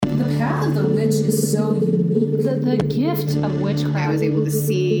The path of the witch is so unique. The gift of witchcraft. I was able to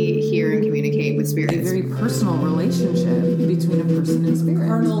see, hear, and communicate with spirits. A very personal relationship between a person and spirit.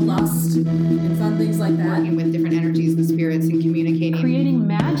 Carnal lust and fun things like that. Working with different energies and spirits and communicating. Creating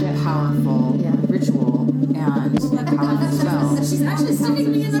magic. Powerful ritual and powerful spell. She's actually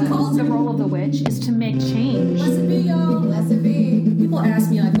sticking me in the cold. The role of the witch is to make change. Blessed be, y'all. Blessed be. People ask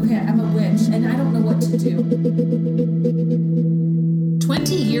me like, okay, I'm a witch and I don't know what to do.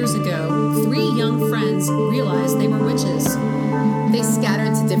 20 years ago, 3 young friends realized they were witches. They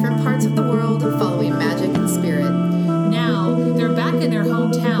scattered to different parts of the world following magic and spirit. Now, they're back in their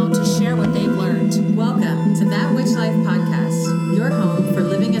hometown to share what they've learned. Welcome to That Witch Life Podcast, your home for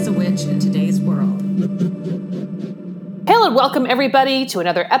living as a witch in today's world. Hello and welcome everybody to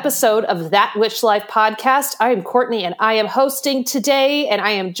another episode of That Witch Life Podcast. I am Courtney and I am hosting today, and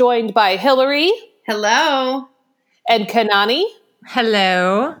I am joined by Hillary. Hello. And Kanani.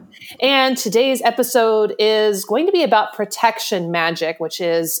 Hello. And today's episode is going to be about protection magic, which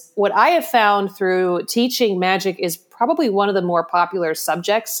is what I have found through teaching magic is probably one of the more popular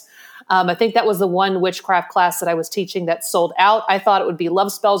subjects. I think that was the one witchcraft class that I was teaching that sold out. I thought it would be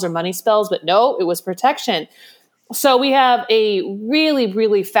love spells or money spells, but no, it was protection. So we have a really,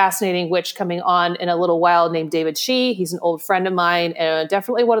 really fascinating witch coming on in a little while named David Shee. He's an old friend of mine and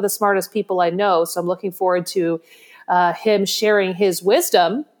definitely one of the smartest people I know. So I'm looking forward to him sharing his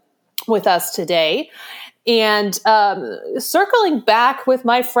wisdom with us today. And circling back with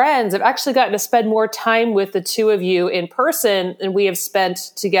my friends, I've actually gotten to spend more time with the two of you in person than we have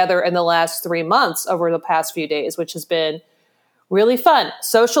spent together in the last 3 months over the past few days, which has been really fun.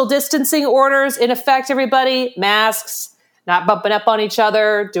 Social distancing orders in effect, everybody, masks, not bumping up on each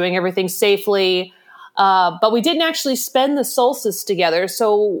other, doing everything safely. But we didn't actually spend the solstice together.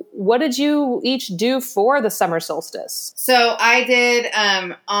 So what did you each do for the summer solstice? So I did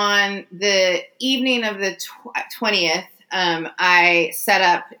on the evening of the 20th, I set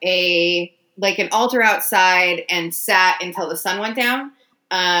up an altar outside and sat until the sun went down.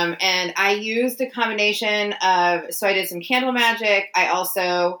 And I used a combination of, so I did some candle magic. I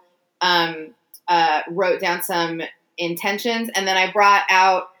also wrote down some intentions, and then I brought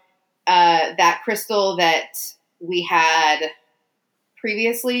out that crystal that we had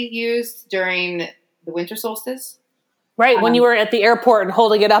previously used during the winter solstice. Right, when you were at the airport and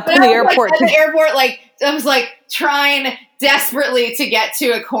holding it up in the airport. At the airport, I was trying desperately to get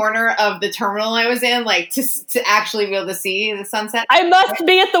to a corner of the terminal I was in, to actually be able to see the sunset. I must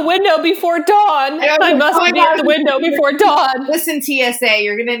be at the window before dawn. I must be at the window before dawn. Listen, TSA,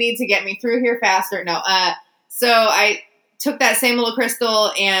 you're going to need to get me through here faster. No, so I took that same little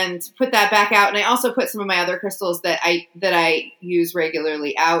crystal and put that back out, and I also put some of my other crystals that I use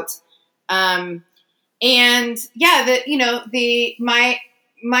regularly out. And yeah,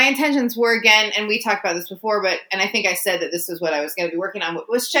 my intentions were, again, and we talked about this before, and I think I said that this is what I was going to be working on,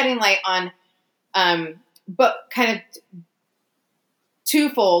 was shedding light on, but kind of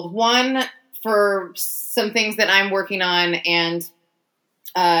twofold. One, for some things that I'm working on and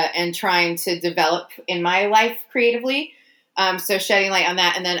trying to develop in my life creatively. So shedding light on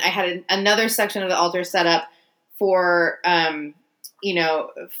that. And then I had another section of the altar set up for,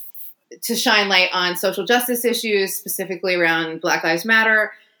 to shine light on social justice issues, specifically around Black Lives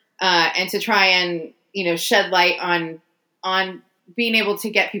Matter, and to try and, shed light on being able to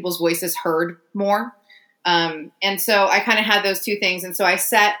get people's voices heard more. And so I kind of had those two things. And so I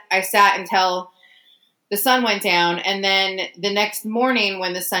sat until the sun went down. And then the next morning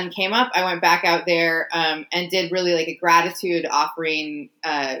when the sun came up, I went back out there, and did really a gratitude offering,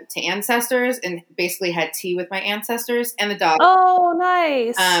 to ancestors, and basically had tea with my ancestors and the dog. Oh,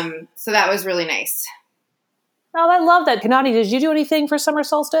 nice. So that was really nice. Oh, I love that. Kanani, did you do anything for summer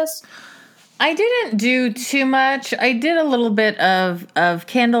solstice? I didn't do too much. I did a little bit of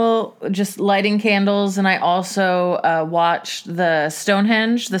candle, just lighting candles. And I also watched the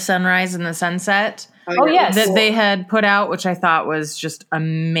Stonehenge, the sunrise and the sunset. Oh, yes. That they had put out, which I thought was just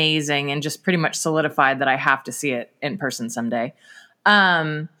amazing and just pretty much solidified that I have to see it in person someday.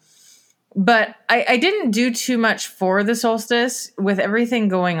 But I didn't do too much for the solstice with everything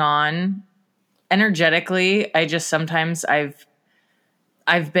going on energetically. I just sometimes I've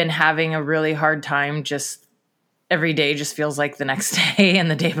been having a really hard time. Just every day just feels like the next day and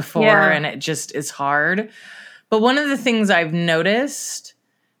the day before. Yeah. And it just is hard. But one of the things I've noticed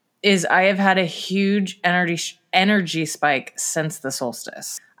is I have had a huge energy spike since the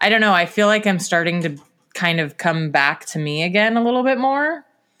solstice. I don't know. I feel like I'm starting to kind of come back to me again a little bit more.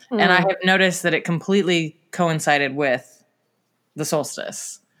 And I have noticed that it completely coincided with the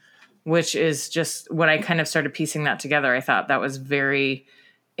solstice, which is just when I kind of started piecing that together, I thought that was very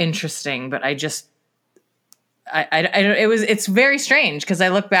interesting, but I just, I don't, it's very strange because I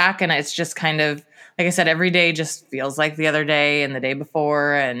look back and it's just kind of, like I said, every day just feels like the other day and the day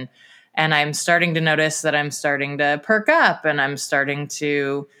before. And I'm starting to notice that I'm starting to perk up and I'm starting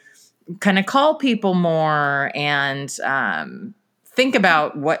to kind of call people more and think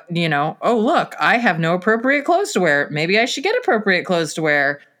about what, oh, look, I have no appropriate clothes to wear. Maybe I should get appropriate clothes to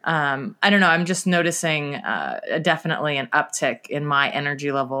wear. I don't know. I'm just noticing definitely an uptick in my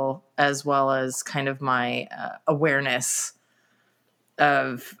energy level as well as kind of my awareness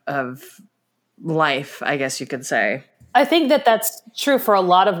of life, I guess you could say. I think that that's true for a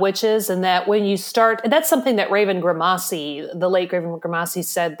lot of witches, and that when you start, and that's something that Raven Grimassi, the late Raven Grimassi,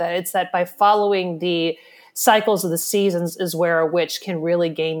 said, that it's that by following the cycles of the seasons is where a witch can really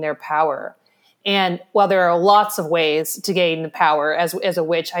gain their power. And while there are lots of ways to gain the power as a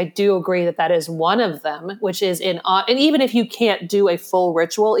witch, I do agree that that is one of them, which is and even if you can't do a full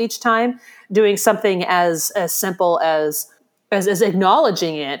ritual each time, doing something as simple as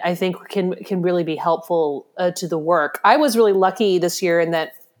acknowledging it, I think can really be helpful to the work. I was really lucky this year in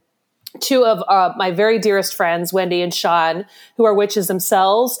that two of my very dearest friends, Wendy and Sean, who are witches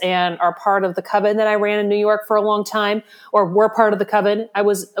themselves and are part of the coven that I ran in New York for a long time, or were part of the coven I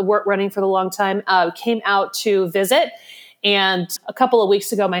was running for the long time, came out to visit. And a couple of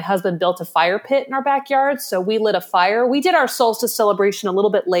weeks ago, my husband built a fire pit in our backyard. So we lit a fire. We did our solstice celebration a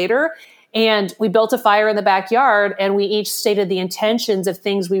little bit later. And we built a fire in the backyard, and we each stated the intentions of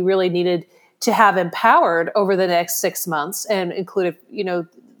things we really needed to have empowered over the next 6 months, and included,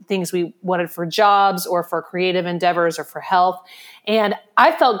 things we wanted for jobs or for creative endeavors or for health. And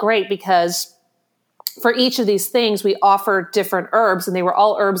I felt great because for each of these things, we offered different herbs, and they were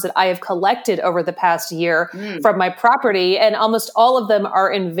all herbs that I have collected over the past year from my property. And almost all of them are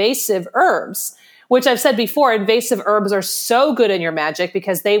invasive herbs, which I've said before, invasive herbs are so good in your magic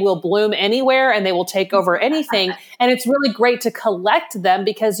because they will bloom anywhere and they will take over anything. And it's really great to collect them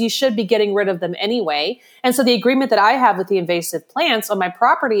because you should be getting rid of them anyway. And so the agreement that I have with the invasive plants on my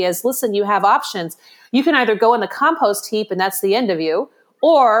property is, listen, you have options. You can either go in the compost heap and that's the end of you,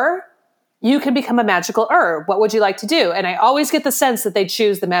 or you can become a magical herb. What would you like to do? And I always get the sense that they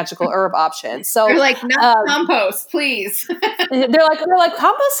choose the magical herb option. So they're like, not compost, please. they're like,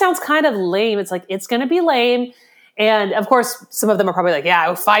 compost sounds kind of lame. It's like, it's going to be lame. And of course, some of them are probably like, yeah,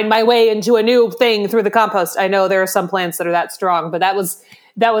 I'll find my way into a new thing through the compost. I know there are some plants that are that strong, but that was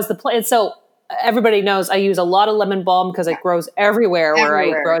the plan. So everybody knows I use a lot of lemon balm because it grows everywhere where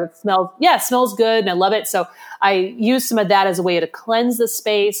I grow it. It smells good and I love it. So I use some of that as a way to cleanse the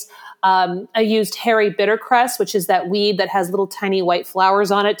space. I used hairy bittercress, which is that weed that has little tiny white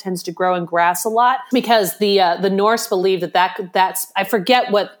flowers on it, tends to grow in grass a lot, because the Norse believe that's, I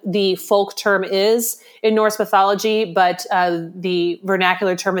forget what the folk term is in Norse mythology, but the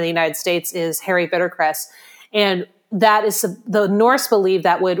vernacular term in the United States is hairy bittercress. And that is, the Norse believe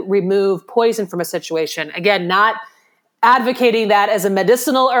that would remove poison from a situation. Again, not advocating that as a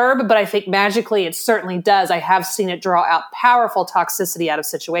medicinal herb, but I think magically it certainly does. I have seen it draw out powerful toxicity out of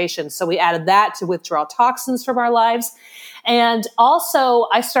situations. So we added that to withdraw toxins from our lives. And also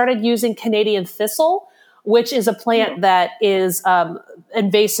I started using Canadian thistle, which is a plant that is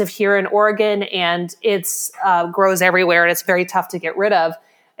invasive here in Oregon, and it's grows everywhere and it's very tough to get rid of.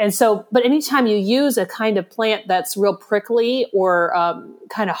 And so, but anytime you use a kind of plant that's real prickly or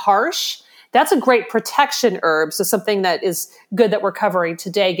kind of harsh, that's a great protection herb. So something that is good that we're covering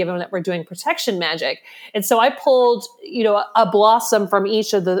today, given that we're doing protection magic. And so I pulled, a blossom from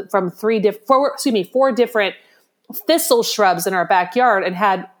four different thistle shrubs in our backyard, and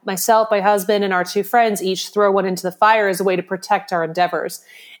had myself, my husband, and our two friends each throw one into the fire as a way to protect our endeavors.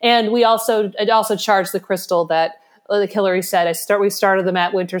 And it also charged the crystal that, like Hillary said, we started them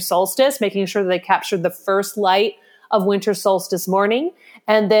at winter solstice, making sure that they captured the first light of winter solstice morning.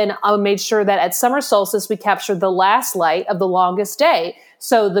 And then I made sure that at summer solstice, we captured the last light of the longest day.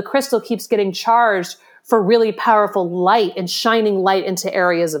 So the crystal keeps getting charged for really powerful light and shining light into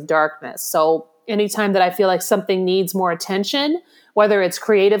areas of darkness. So anytime that I feel like something needs more attention, whether it's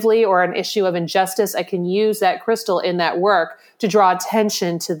creatively or an issue of injustice, I can use that crystal in that work to draw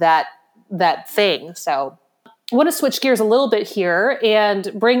attention to that thing. So I want to switch gears a little bit here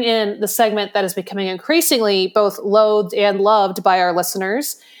and bring in the segment that is becoming increasingly both loathed and loved by our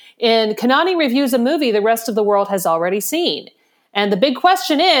listeners. In Kanani Reviews a Movie the rest of the world has already seen. And the big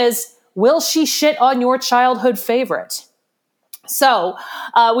question is, will she shit on your childhood favorite? So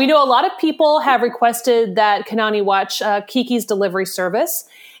we know a lot of people have requested that Kanani watch Kiki's Delivery Service.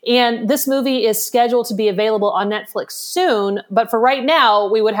 And this movie is scheduled to be available on Netflix soon. But for right now,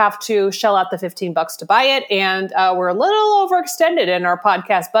 we would have to shell out the $15 to buy it. And we're a little overextended in our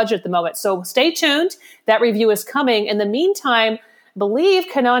podcast budget at the moment. So stay tuned. That review is coming. In the meantime, I believe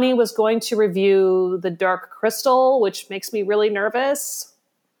Kanani was going to review The Dark Crystal, which makes me really nervous.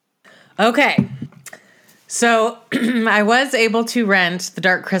 Okay. So I was able to rent The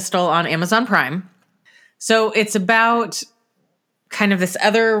Dark Crystal on Amazon Prime. So it's about kind of this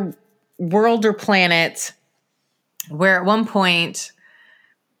other world or planet where at one point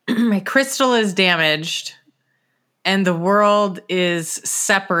my crystal is damaged and the world is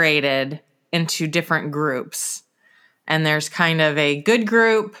separated into different groups. And there's kind of a good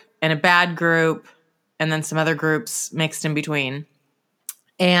group and a bad group and then some other groups mixed in between.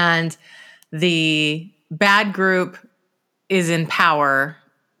 And the bad group is in power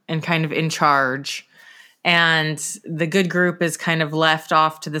and kind of in charge. And the good group is kind of left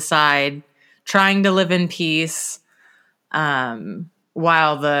off to the side, trying to live in peace,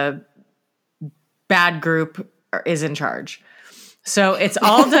 while the bad group is in charge. So it's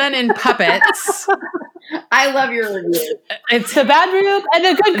all done in puppets. I love your review. It's the bad group and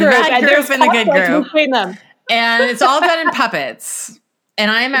the good group. Bad group and the good group. Between them. And it's all done in puppets.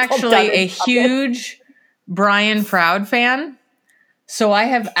 And I am actually a huge Brian Froud fan. So I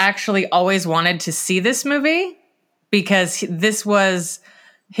have actually always wanted to see this movie because this was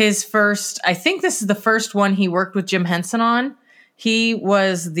his first, I think this is the first one he worked with Jim Henson on. He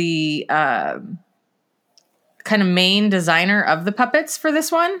was the kind of main designer of the puppets for this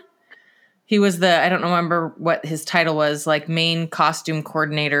one. He was I don't remember what his title was, like main costume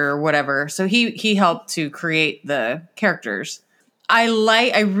coordinator or whatever. So he helped to create the characters. I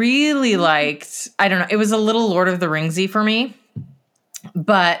really liked, I don't know, it was a little Lord of the Ringsy for me.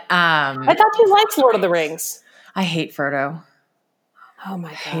 But I thought you liked Lord of the Rings. I hate Frodo. Oh my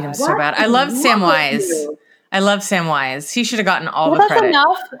God. I hate him so bad. I love Samwise. I love Samwise. He should have gotten all the credit.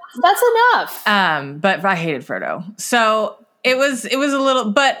 That's enough. But I hated Frodo. So it was a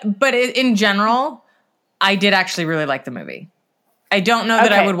little, but in general, I did actually really like the movie. I don't know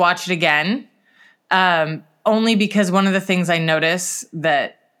that I would watch it again. Only because one of the things I notice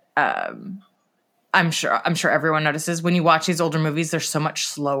that, I'm sure everyone notices when you watch these older movies, they're so much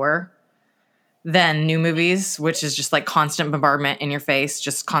slower than new movies, which is just like constant bombardment in your face,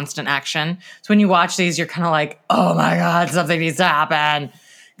 just constant action. So when you watch these, you're kind of like, oh my God, something needs to happen.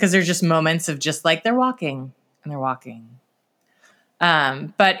 Because there's just moments of just like, they're walking and they're walking.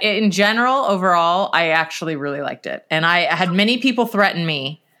 But in general, overall, I actually really liked it. And I had many people threaten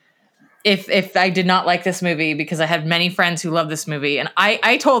me if I did not like this movie, because I had many friends who love this movie. And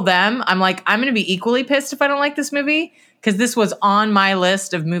I told them, I'm like, I'm going to be equally pissed if I don't like this movie, because this was on my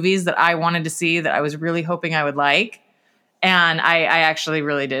list of movies that I wanted to see that I was really hoping I would like. And I actually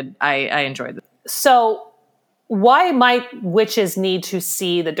really did. I enjoyed it. So why might witches need to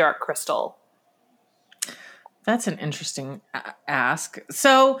see The Dark Crystal? That's an interesting ask.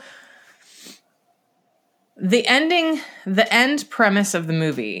 So the end premise of the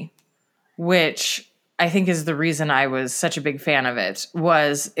movie, which I think is the reason I was such a big fan of it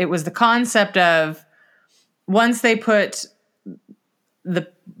was the concept of once they put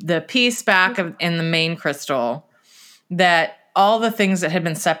the piece back in the main crystal, that all the things that had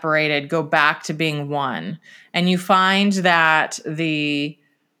been separated go back to being one. And you find that the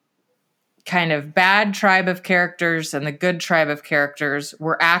kind of bad tribe of characters and the good tribe of characters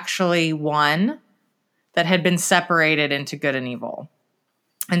were actually one that had been separated into good and evil.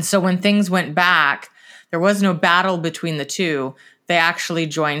 And so when things went back, there was no battle between the two. They actually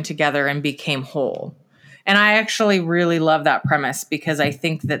joined together and became whole. And I actually really love that premise, because I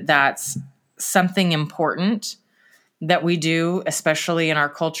think that that's something important that we do, especially in our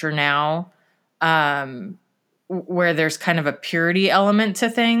culture now, where there's kind of a purity element to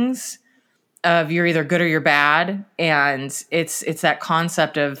things of you're either good or you're bad. And it's that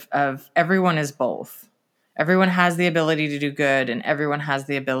concept of everyone is both. Everyone has the ability to do good, and everyone has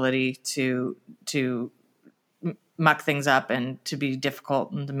the ability to muck things up and to be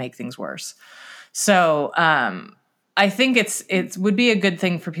difficult and to make things worse. So I think it would be a good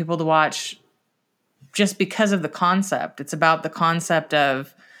thing for people to watch, just because of the concept. It's about the concept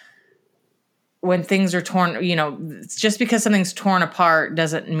of when things are torn, just because something's torn apart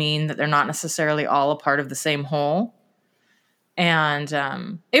doesn't mean that they're not necessarily all a part of the same whole. And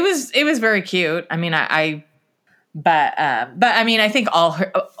it was very cute. I mean, but I mean, I think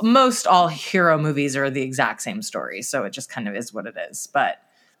most all hero movies are the exact same story, so it just kind of is what it is. But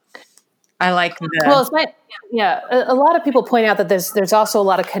I like a lot of people point out that there's also a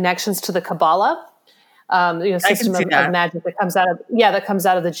lot of connections to the Kabbalah. system of magic that comes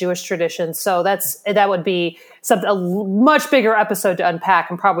out of the Jewish tradition. So that would be a much bigger episode to unpack,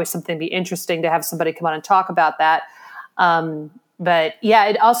 and probably something to be interesting to have somebody come on and talk about that. But yeah,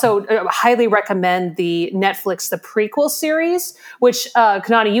 it also highly recommend the Netflix, the prequel series, which,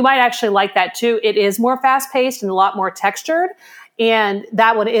 Kanani, you might actually like that too. It is more fast paced and a lot more textured. And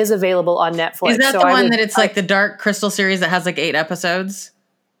that one is available on Netflix. Is that the one that it's like the Dark Crystal series that has like 8 episodes?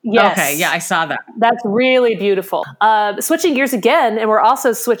 Yes. Okay. Yeah, I saw that. That's really beautiful. Switching gears again, and we're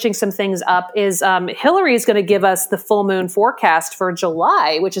also switching some things up, is Hillary is going to give us the full moon forecast for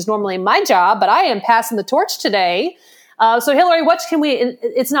July, which is normally my job, but I am passing the torch today. So Hillary,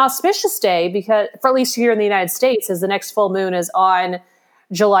 it's an auspicious day because, for at least here in the United States, as the next full moon is on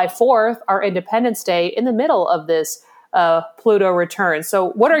July 4th, our Independence Day, in the middle of this Pluto return.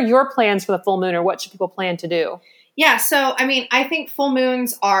 So what are your plans for the full moon, or what should people plan to do? Yeah. So, I mean, I think full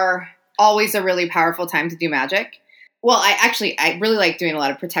moons are always a really powerful time to do magic. Well, I really like doing a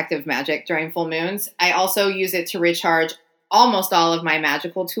lot of protective magic during full moons. I also use it to recharge almost all of my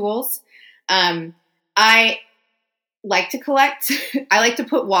magical tools. I like to collect. I like to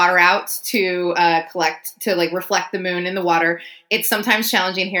put water out to collect, to like reflect the moon in the water. It's sometimes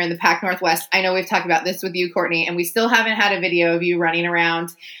challenging here in the Pac Northwest. I know we've talked about this with you, Courtney, and we still haven't had a video of you running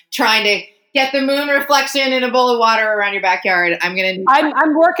around trying to get the moon reflection in a bowl of water around your backyard. I'm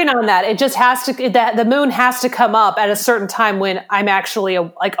working on that. It just has to, the moon has to come up at a certain time when I'm actually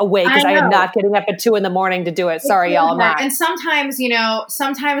awake, because I am not getting up at 2 a.m. to do it. Sorry, y'all. I'm not. And sometimes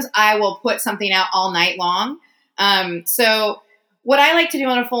I will put something out all night long. So what I like to do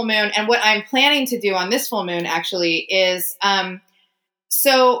on a full moon, and what I'm planning to do on this full moon actually, is,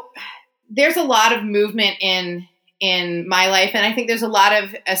 so there's a lot of movement in my life. And I think there's a lot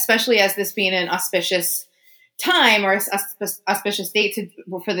of, especially as this being an auspicious time or auspicious date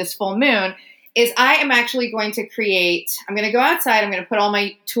for this full moon, is I am actually going to I'm going to go outside. I'm going to put all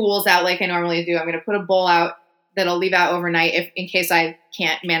my tools out like I normally do. I'm going to put a bowl out that I'll leave out overnight in case I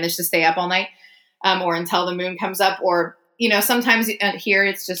can't manage to stay up all night. Or until the moon comes up, or, sometimes here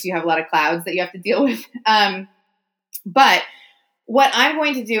it's just, you have a lot of clouds that you have to deal with. But what I'm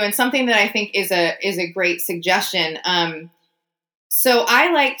going to do, and something that I think is a great suggestion. So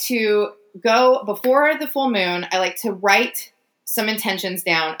I like to go before the full moon. I like to write some intentions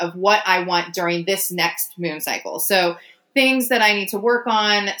down of what I want during this next moon cycle. So things that I need to work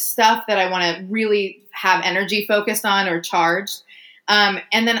on, stuff that I want to really have energy focused on or charged. And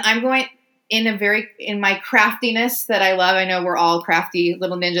then I'm going, in my craftiness that I love. I know we're all crafty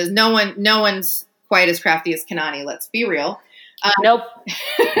little ninjas. No one's quite as crafty as Kanani. Let's be real. Nope.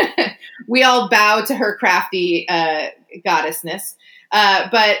 We all bow to her crafty goddessness.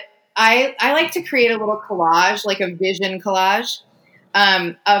 But I like to create a little collage, like a vision collage,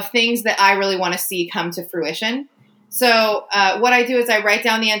 of things that I really want to see come to fruition. So what I do is I write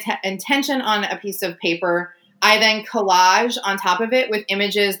down the intention on a piece of paper. I then collage on top of it with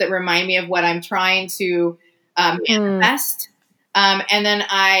images that remind me of what I'm trying to manifest. And then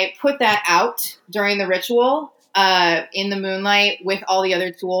I put that out during the ritual in the moonlight with all the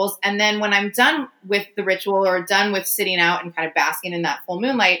other tools. And then when I'm done with the ritual, or done with sitting out and kind of basking in that full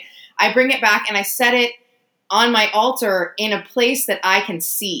moonlight, I bring it back and I set it on my altar in a place that I can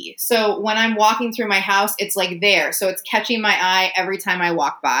see. So when I'm walking through my house, it's like there. So it's catching my eye every time I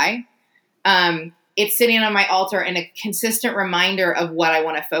walk by. It's sitting on my altar and a consistent reminder of what I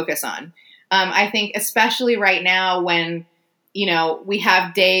want to focus on. I think especially right now when, we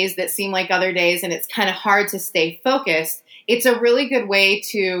have days that seem like other days and it's kind of hard to stay focused, it's a really good way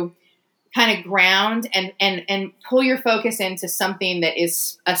to kind of ground and pull your focus into something that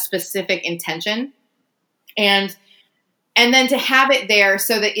is a specific intention. And then to have it there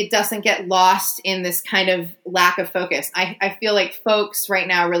so that it doesn't get lost in this kind of lack of focus. I feel like folks right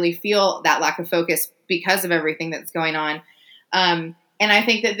now really feel that lack of focus because of everything that's going on. And I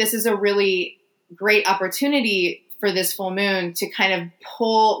think that this is a really great opportunity for this full moon to kind of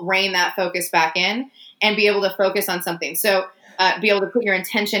rein that focus back in and be able to focus on something. So be able to put your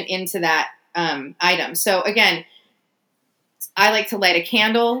intention into that item. So again, I like to light a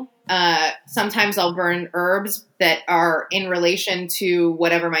candle. Sometimes I'll burn herbs that are in relation to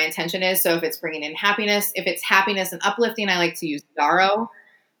whatever my intention is. So if it's bringing in happiness, if it's happiness and uplifting, I like to use yarrow.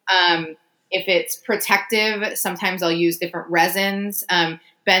 If it's protective, sometimes I'll use different resins.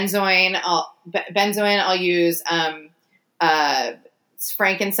 Benzoin, I'll use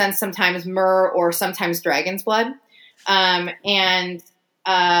frankincense, sometimes myrrh, or sometimes dragon's blood. And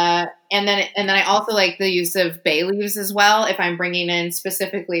then I also like the use of bay leaves as well if I'm bringing in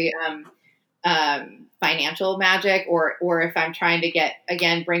specifically financial magic, or if I'm trying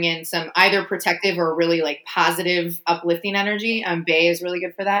to bring in some either protective or really like positive, uplifting energy. Bay is really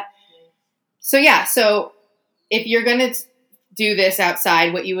good for that. So yeah, so if you're going to do this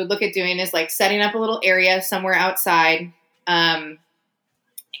outside, what you would look at doing is like setting up a little area somewhere outside.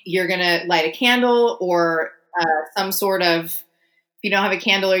 You're going to light a candle or some sort of, if you don't have a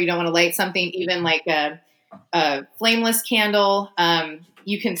candle or you don't want to light something, even like a flameless candle.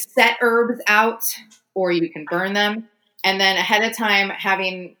 You can set herbs out or you can burn them. And then ahead of time,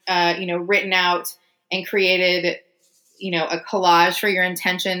 having, written out and created, a collage for your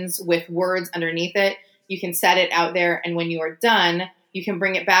intentions with words underneath it, you can set it out there. And when you are done, you can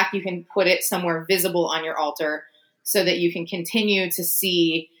bring it back. You can put it somewhere visible on your altar so that you can continue to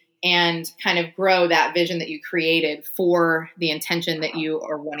see and kind of grow that vision that you created for the intention that you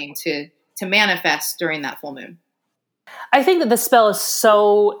are wanting to manifest during that full moon. I think that the spell is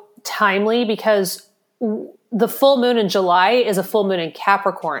so timely because the full moon in July is a full moon in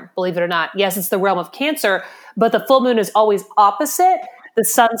Capricorn, believe it or not. Yes, it's the realm of Cancer, but the full moon is always opposite the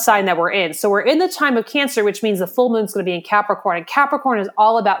sun sign that we're in. So we're in the time of Cancer, which means the full moon is going to be in Capricorn. And Capricorn is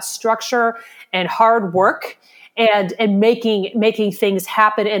all about structure and hard work and making things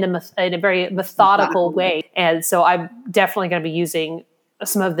happen in a very methodical way. And so I'm definitely going to be using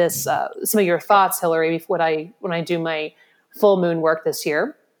some of your thoughts, Hillary, when I do my full moon work this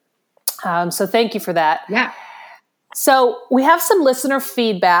year. So thank you for that. Yeah. So we have some listener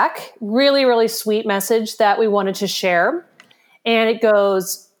feedback, really, really sweet message that we wanted to share. And it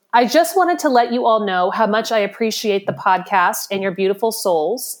goes, I just wanted to let you all know how much I appreciate the podcast and your beautiful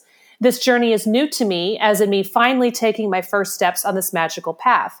souls. This journey is new to me, as in me finally taking my first steps on this magical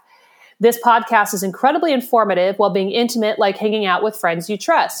path. This podcast is incredibly informative while being intimate, like hanging out with friends you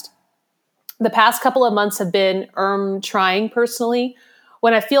trust. The past couple of months have been trying personally.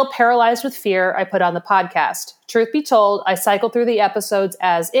 When I feel paralyzed with fear, I put on the podcast. Truth be told, I cycle through the episodes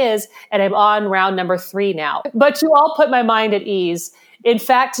as is, and I'm on round number 3 now. But you all put my mind at ease. In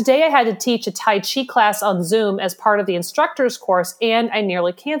fact, today I had to teach a Tai Chi class on Zoom as part of the instructor's course, and I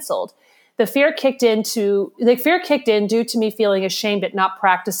nearly canceled. The fear kicked in due to me feeling ashamed at not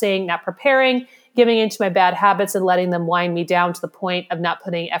practicing, not preparing, giving into my bad habits, and letting them wind me down to the point of not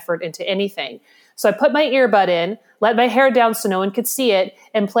putting effort into anything. So I put my earbud in, let my hair down so no one could see it,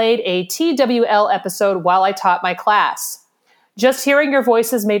 and played a TWL episode while I taught my class. Just hearing your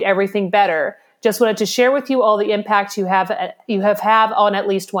voices made everything better. Just wanted to share with you all the impact you have on at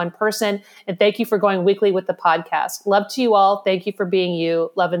least one person, and thank you for going weekly with the podcast. Love to you all. Thank you for being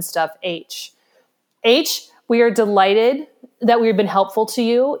you. Love and stuff, H. H, we are delighted that we've been helpful to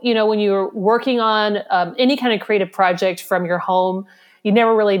you. You know, when you're working on any kind of creative project from your home, you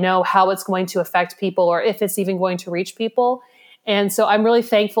never really know how it's going to affect people or if it's even going to reach people. And so I'm really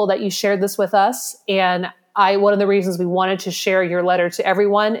thankful that you shared this with us. And one of the reasons we wanted to share your letter to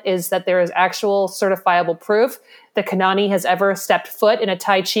everyone is that there is actual certifiable proof that Kanani has ever stepped foot in a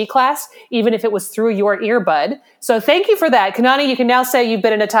Tai Chi class, even if it was through your earbud. So thank you for that. Kanani, you can now say you've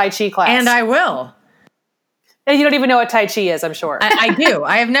been in a Tai Chi class. And I will. And you don't even know what Tai Chi is, I'm sure. I do.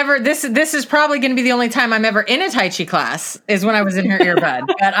 I have never, this is probably going to be the only time I'm ever in a Tai Chi class is when I was in her earbud.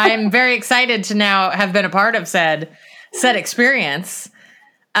 But I'm very excited to now have been a part of said experience.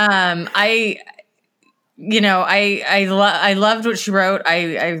 I loved what she wrote.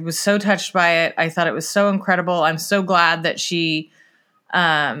 I was so touched by it. I thought it was so incredible. I'm so glad that she,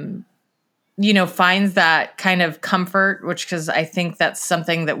 finds that kind of comfort, because I think that's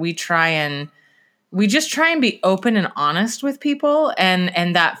something that we just try and be open and honest with people.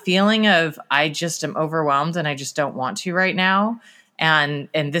 And that feeling of, I just am overwhelmed and I just don't want to right now. And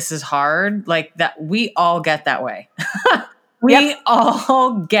this is hard. Like that, we all get that way. We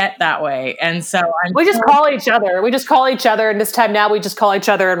all get that way. And so we just call each other. And this time now we just call each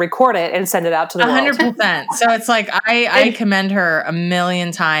other and record it and send it out to the 100%. World. So it's like, I commend her a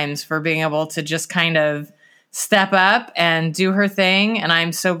million times for being able to just kind of step up and do her thing. And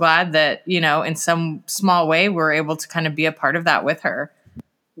I'm so glad that, in some small way, we're able to kind of be a part of that with her.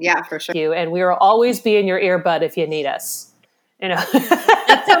 Yeah, for sure. And we will always be in your earbud if you need us.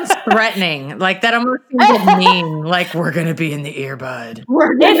 That sounds threatening. Like that almost seems like mean. Like we're going to be in the earbud.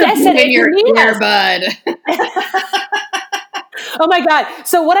 We're going to be in your earbud. Oh my God.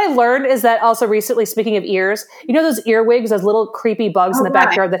 So what I learned is that also recently, speaking of ears, those earwigs, those little creepy bugs in the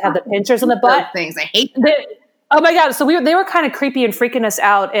backyard that have the pinchers on the butt? Things. I hate them. Oh my God. So they were kind of creepy and freaking us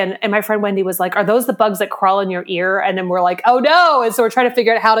out. And my friend Wendy was like, are those the bugs that crawl in your ear? And then we're like, oh no. And so we're trying to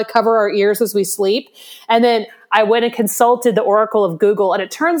figure out how to cover our ears as we sleep. And then I went and consulted the Oracle of Google, and it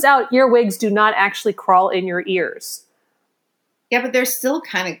turns out earwigs do not actually crawl in your ears. Yeah, but they're still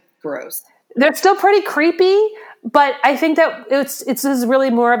kind of gross. They're still pretty creepy, but I think that it's just really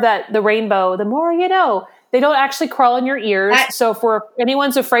more of that, the rainbow, the more you know. They don't actually crawl in your ears. So if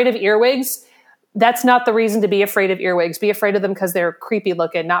anyone's afraid of earwigs, that's not the reason to be afraid of earwigs. Be afraid of them because they're creepy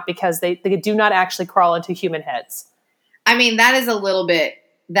looking, not because they do not actually crawl into human heads. I mean, that is a little bit,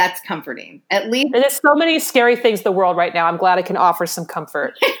 that's comforting. At least there's so many scary things in the world right now. I'm glad I can offer some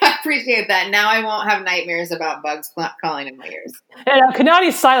comfort. I appreciate that. Now I won't have nightmares about bugs crawling in my ears. And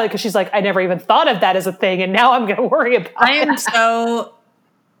Kanani's silent because she's like, I never even thought of that as a thing, and now I'm going to worry about it.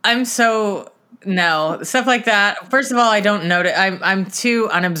 I'm so no, stuff like that. First of all, I don't notice. I'm too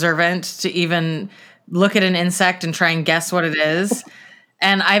unobservant to even look at an insect and try and guess what it is.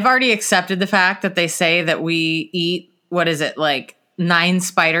 And I've already accepted the fact that they say that we eat, what is it, like 9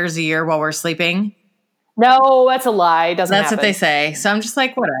 spiders a year while we're sleeping. No, that's a lie. It doesn't That's happen. what they say. So I'm just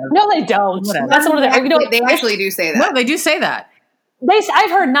like, whatever. No, they don't. Whatever. That's one of the. They actually do say that. No, they do say that.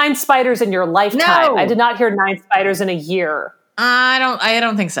 I've heard 9 spiders in your lifetime. No. I did not hear 9 spiders in a year. I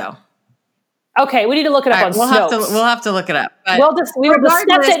don't think so. Okay, we need to look it up on Snopes. We'll have to look it up. But we will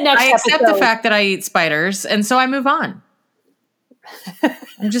discuss it next episode. I accept the fact that I eat spiders, and so I move on.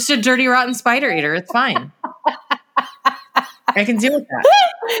 I'm just a dirty, rotten spider eater. It's fine. I can deal with that.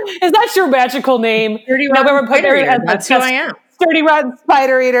 Is that your magical name? Dirty, rotten spider eater. That's who I am. Dirty, rotten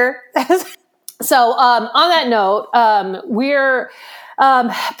spider eater. So on that note, we're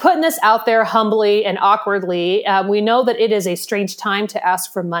putting this out there humbly and awkwardly. We know that it is a strange time to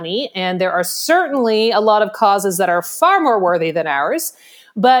ask for money, and there are certainly a lot of causes that are far more worthy than ours.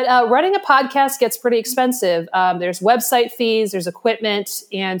 But running a podcast gets pretty expensive. There's website fees, there's equipment,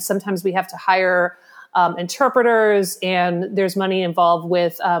 and sometimes we have to hire interpreters, and there's money involved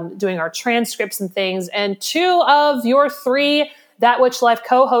with doing our transcripts and things. And 2 of your 3 That Witch Life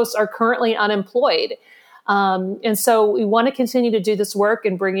co-hosts are currently unemployed. And so we want to continue to do this work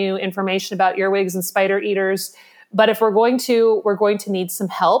and bring you information about earwigs and spider eaters. But if we're going to need some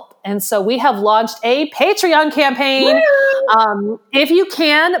help. And so we have launched a Patreon campaign. If you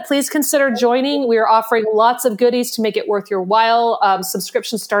can, please consider joining. We are offering lots of goodies to make it worth your while.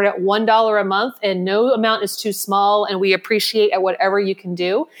 Subscriptions start at $1 a month, and no amount is too small. And we appreciate at whatever you can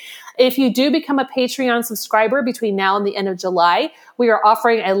do. If you do become a Patreon subscriber between now and the end of July, we are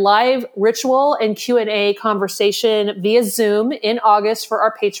offering a live ritual and Q&A conversation via Zoom in August for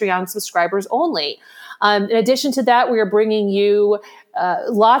our Patreon subscribers only. In addition to that, we are bringing you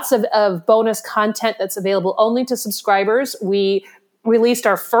lots of bonus content that's available only to subscribers. We released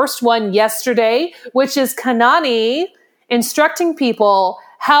our first one yesterday, which is Kanani instructing people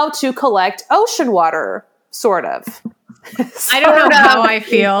how to collect ocean water, sort of. I don't know how I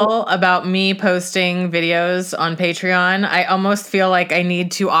feel about me posting videos on Patreon. I almost feel like I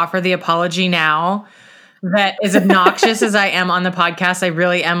need to offer the apology now that as obnoxious as I am on the podcast, I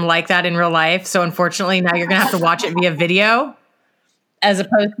really am like that in real life. So unfortunately, now you're going to have to watch it via video as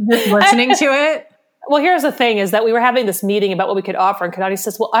opposed to just listening to it. Well, here's the thing is that we were having this meeting about what we could offer. And Kanani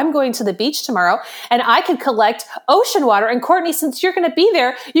says, well, I'm going to the beach tomorrow and I can collect ocean water. And Courtney, since you're going to be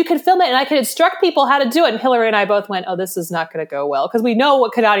there, you can film it and I can instruct people how to do it. And Hillary and I both went, oh, this is not going to go well. Because we know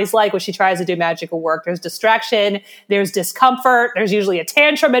what Kanani's like when she tries to do magical work. There's distraction, there's discomfort, there's usually a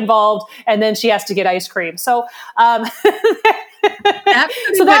tantrum involved, and then she has to get ice cream. So, that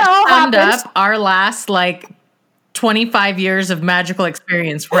all summed up our last 25 years of magical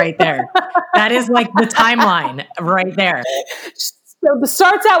experience right there. That is like the timeline right there. So it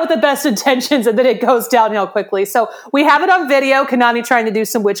starts out with the best intentions and then it goes downhill quickly. So we have it on video, Kanani trying to do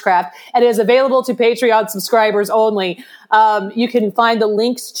some witchcraft, and it is available to Patreon subscribers only. You can find the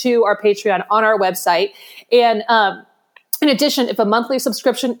links to our Patreon on our website. And in addition, if a monthly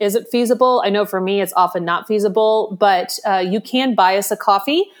subscription isn't feasible, I know for me it's often not feasible, but you can buy us a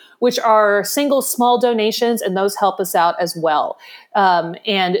coffee, which are single small donations, and those help us out as well.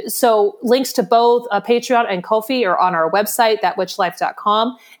 And so links to both Patreon and Ko-fi are on our website,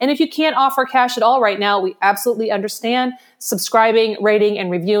 thatwitchlife.com. And if you can't offer cash at all right now, we absolutely understand. Subscribing, rating, and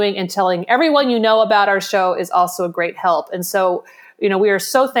reviewing and telling everyone you know about our show is also a great help. And so, we are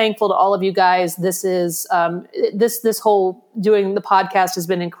so thankful to all of you guys. This is this whole doing the podcast has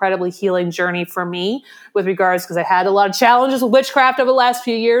been an incredibly healing journey for me with regards, because I had a lot of challenges with witchcraft over the last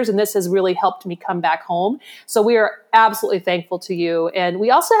few years, and this has really helped me come back home. So we are absolutely thankful to you. And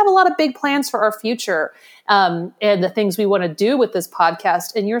we also have a lot of big plans for our future and the things we want to do with this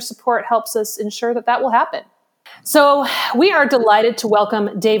podcast. And your support helps us ensure that will happen. So we are delighted to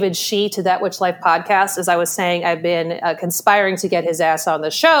welcome David Shee to That Witch Life podcast. As I was saying, I've been conspiring to get his ass on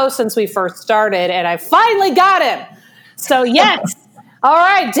the show since we first started, and I finally got him. So yes, All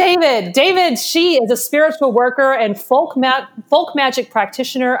right, David. David, she is a spiritual worker and folk magic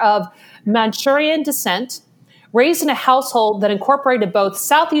practitioner of Manchurian descent. Raised in a household that incorporated both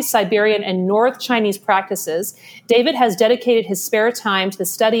Southeast Siberian and North Chinese practices, David has dedicated his spare time to the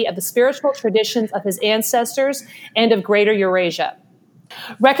study of the spiritual traditions of his ancestors and of Greater Eurasia.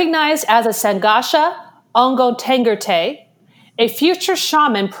 Recognized as a Sangasha Ongo Tengerte, a future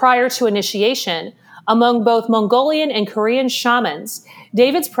shaman prior to initiation, among both Mongolian and Korean shamans,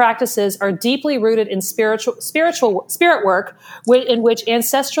 David's practices are deeply rooted in spirit work, in which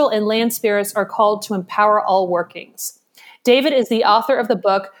ancestral and land spirits are called to empower all workings. David is the author of the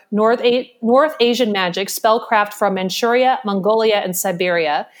book North Asian Magic, Spellcraft from Manchuria, Mongolia, and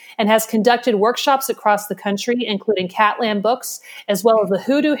Siberia, and has conducted workshops across the country, including Catland Books, as well as the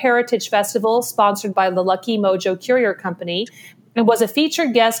Hoodoo Heritage Festival, sponsored by the Lucky Mojo Courier Company, and was a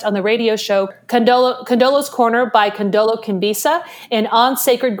featured guest on the radio show Condolo's Corner by Condolo Kimbisa and On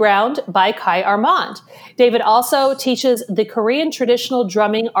Sacred Ground by Kai Armand. David also teaches the Korean traditional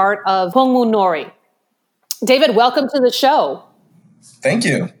drumming art of Hongmu Nori. David, welcome to the show. Thank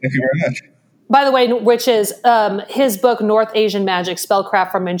you. Thank you very much. By the way, which is his book, North Asian Magic,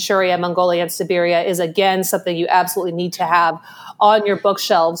 Spellcraft from Manchuria, Mongolia, and Siberia, is again something you absolutely need to have on your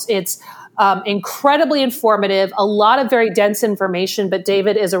bookshelves. It's incredibly informative, a lot of very dense information, but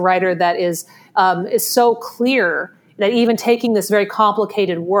David is a writer that is so clear that even taking this very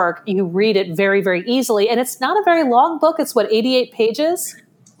complicated work, you read it very, very easily. And it's not a very long book. It's 88 pages?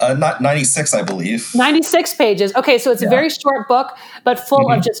 Not 96, I believe. 96 pages. Okay, so it's a very short book, but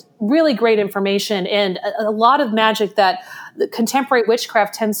full of just really great information and a lot of magic that the contemporary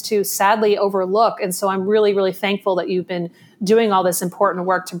witchcraft tends to sadly overlook. And so I'm really, really thankful that you've been doing all this important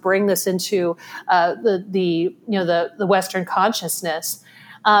work to bring this into the Western consciousness.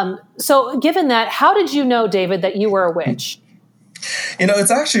 So given that, how did you know, David, that you were a witch?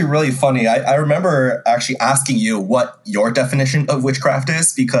 It's actually really funny. I remember actually asking you what your definition of witchcraft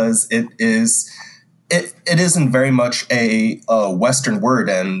is, because it isn't very much a Western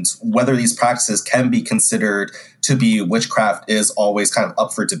word, and whether these practices can be considered to be witchcraft is always kind of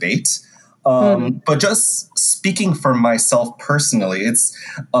up for debate. But just speaking for myself personally, it's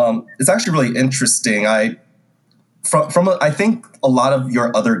actually really interesting. I think a lot of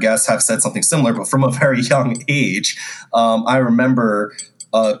your other guests have said something similar, but from a very young age, I remember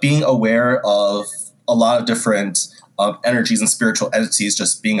being aware of a lot of different energies and spiritual entities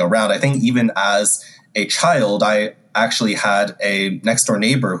just being around. I think even as a child, I actually had a next door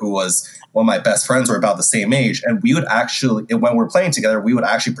neighbor who was one of my best friends. Were about the same age, and we would actually, when we're playing together, we would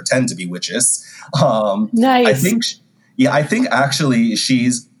actually pretend to be witches. Nice. I think actually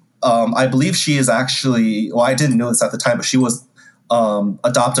she's. I believe she is actually. Well, I didn't know this at the time, but she was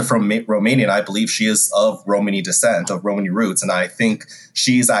adopted from Romania. And I believe she is of Romani descent, of Romani roots, and I think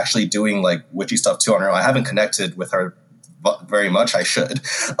she's actually doing like witchy stuff too on her own. I haven't connected with her very much. I should,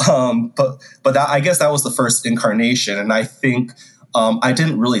 but that, I guess that was the first incarnation, and I think. I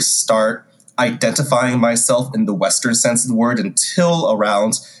didn't really start identifying myself in the Western sense of the word until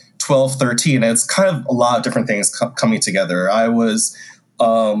around 12, 13. And it's kind of a lot of different things coming together. I was,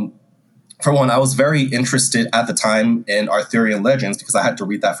 for one, I was very interested at the time in Arthurian legends because I had to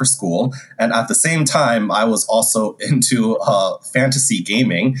read that for school. And at the same time, I was also into fantasy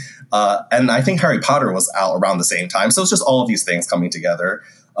gaming. And I think Harry Potter was out around the same time. So it's just all of these things coming together.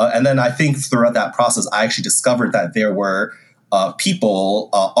 And then I think throughout that process, I actually discovered that there were people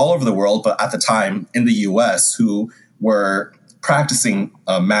all over the world, but at the time in the US, who were practicing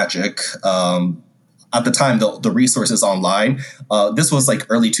magic. At the time, the resources online, this was like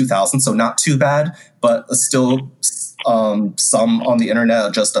early 2000s, so not too bad, but still some on the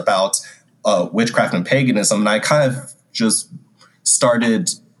internet just about witchcraft and paganism. And I kind of just started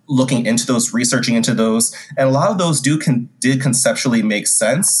looking into those, researching into those, and a lot of those did conceptually make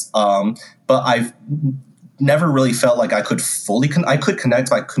sense, but I've never really felt like I could fully I could connect,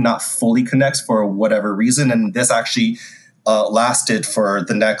 but I could not fully connect for whatever reason. And this actually lasted for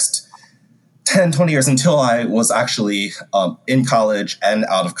the next 10, 20 years until I was actually in college and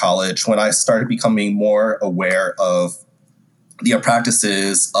out of college, when I started becoming more aware of the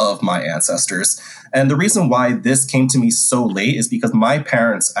practices of my ancestors. And the reason why this came to me so late is because my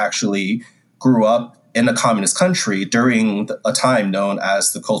parents actually grew up in a communist country during a time known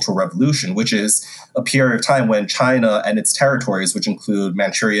as the Cultural Revolution, which is a period of time when China and its territories, which include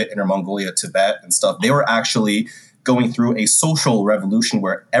Manchuria, Inner Mongolia, Tibet, and stuff, they were actually going through a social revolution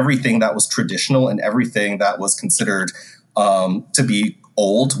where everything that was traditional and everything that was considered to be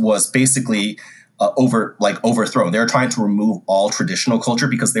old was basically overthrown. They were trying to remove all traditional culture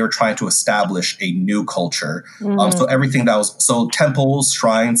because they were trying to establish a new culture. So everything temples,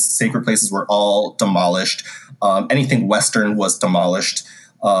 shrines, sacred places were all demolished. Anything Western was demolished.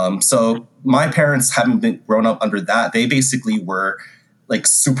 So my parents, having been grown up under that, they basically were like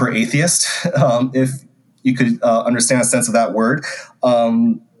super atheist, if you could understand a sense of that word.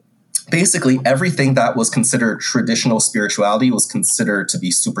 Basically, everything that was considered traditional spirituality was considered to be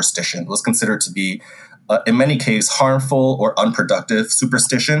superstition, was considered to be, in many cases, harmful or unproductive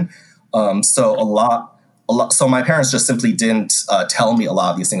superstition. So my parents just simply didn't tell me a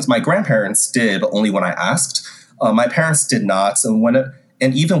lot of these things. My grandparents did, only when I asked. My parents did not.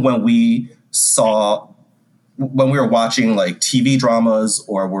 And even when we were watching like TV dramas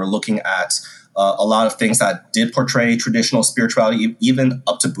or we're looking at a lot of things that did portray traditional spirituality, even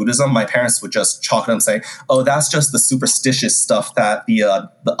up to Buddhism, my parents would just chalk it up and say, oh, that's just the superstitious stuff that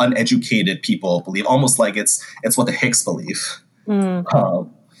the uneducated people believe, almost like it's what the Hicks believe.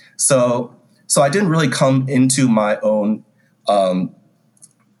 So I didn't really come into my own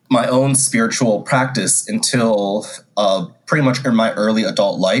spiritual practice until pretty much in my early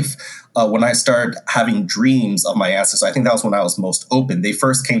adult life, when I started having dreams of my ancestors. I think that was when I was most open. They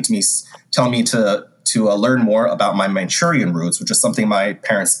first came to me telling me to learn more about my Manchurian roots, which is something my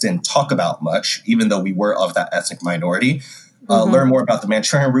parents didn't talk about much, even though we were of that ethnic minority. Learn more about the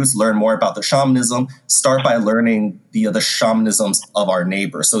Manchurian roots, learn more about the shamanism, start by learning the shamanisms of our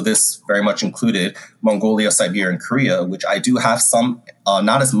neighbors. So this very much included Mongolia, Siberia, and Korea, which I do have some,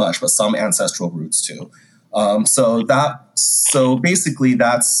 not as much, but some ancestral roots to. So basically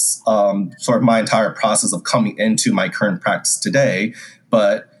that's sort of my entire process of coming into my current practice today.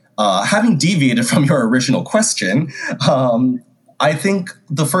 But having deviated from your original question, I think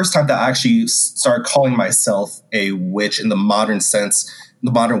the first time that I actually started calling myself a witch in the modern sense, the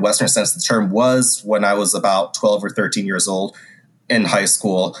modern Western sense of the term, was when I was about 12 or 13 years old in high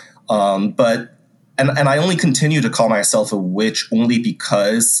school. But I only continue to call myself a witch only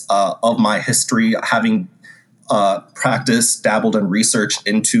because of my history, having practiced, dabbled, and researched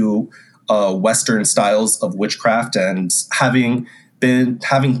into Western styles of witchcraft, and having been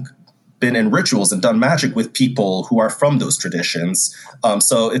in rituals and done magic with people who are from those traditions.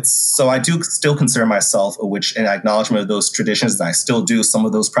 So I do still consider myself a witch in acknowledgement of those traditions, and I still do some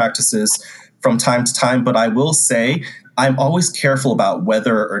of those practices from time to time. But I will say I'm always careful about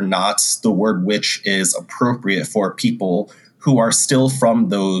whether or not the word witch is appropriate for people who are still from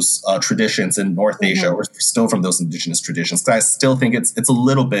those traditions in North Asia, or still from those indigenous traditions. I still think it's a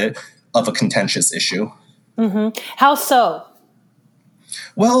little bit of a contentious issue. How so?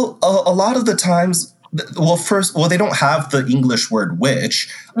 Well, a lot of the times, they don't have the English word witch.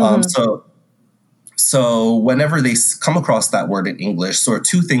 So whenever they come across that word in English, sort of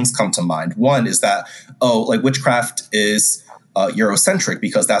two things come to mind. One is that, witchcraft is Eurocentric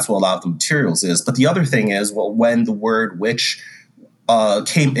because that's what a lot of the materials is. But the other thing is, when the word witch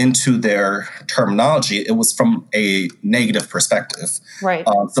came into their terminology, it was from a negative perspective. Right.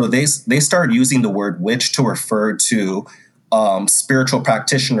 So they started using the word witch to refer to spiritual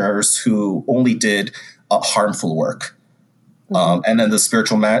practitioners who only did harmful work. And then the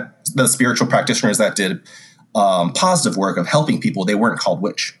spiritual practitioners that did positive work of helping people, they weren't called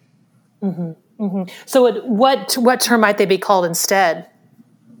witch. So what term might they be called instead?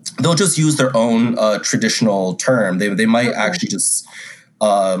 They'll just use their own traditional term. They might actually just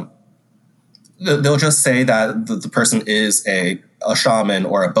they'll just say that the person is a shaman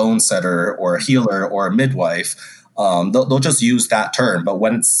or a bone setter or a healer or a midwife. They'll just use that term. But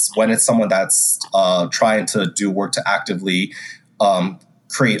when it's someone that's trying to do work to actively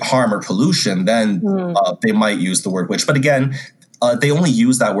create harm or pollution, then they might use the word witch. But again, they only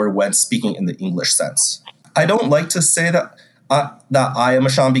use that word when speaking in the English sense. I don't like to say that I am a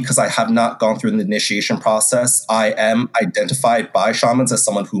shaman because I have not gone through the initiation process. I am identified by shamans as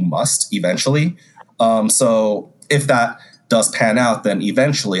someone who must eventually. So if that does pan out, then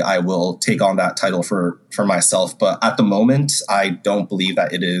eventually I will take on that title for myself. But at the moment, I don't believe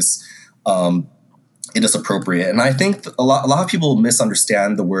that it is appropriate. And I think a lot of people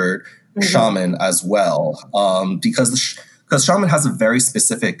misunderstand the word shaman as well, because shaman has a very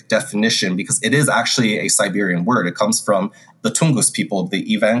specific definition, because it is actually a Siberian word. It comes from the Tungus people, the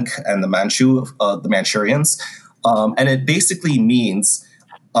Evenk and the Manchurians. And it basically means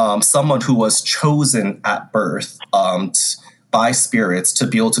someone who was chosen at birth by spirits to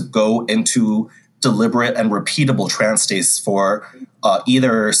be able to go into deliberate and repeatable trance states for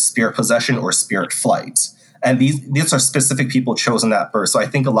either spirit possession or spirit flight. And these are specific people chosen at birth. So I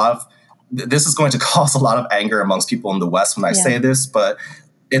think this is going to cause a lot of anger amongst people in the West when I say this, but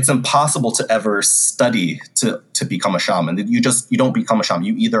it's impossible to ever study to become a shaman. You don't become a shaman.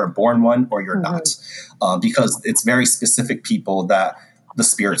 You either are born one or you're not, because it's very specific people that the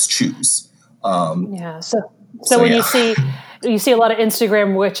spirits choose. So when you see a lot of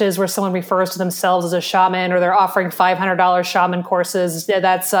Instagram witches where someone refers to themselves as a shaman, or they're offering $500 shaman courses,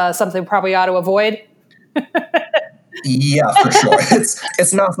 that's something probably ought to avoid. Yeah, for sure.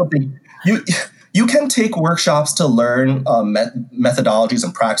 It's not something you can take workshops to learn methodologies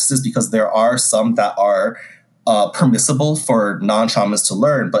and practices, because there are some that are permissible for non-shamans to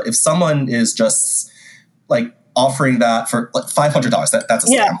learn. But if someone is just like offering that for like $500, that's a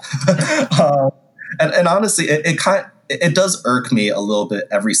scam. And honestly, it does irk me a little bit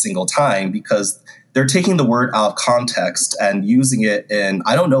every single time, because they're taking the word out of context and using it in,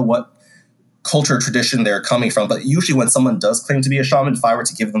 I don't know what culture tradition they're coming from, but usually when someone does claim to be a shaman, if I were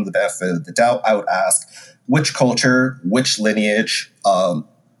to give them the benefit of the doubt, I would ask which culture, which lineage,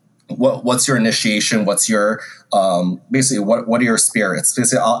 what's your initiation, what's your basically what are your spirits?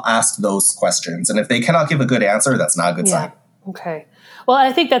 Basically, I'll ask those questions, and if they cannot give a good answer, that's not a good sign. Okay. Well,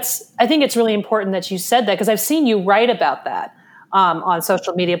 I think it's really important that you said that, because I've seen you write about that on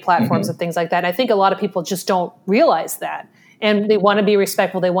social media platforms and things like that. And I think a lot of people just don't realize that. And they want to be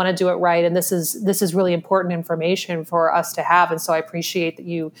respectful. They want to do it right. And this is really important information for us to have. And so I appreciate that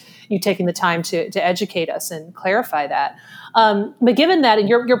you taking the time to educate us and clarify that. But given that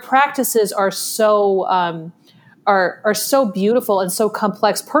your practices are so are so beautiful and so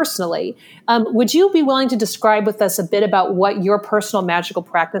complex personally, would you be willing to describe with us a bit about what your personal magical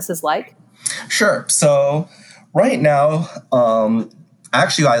practice is like? Sure. So right now,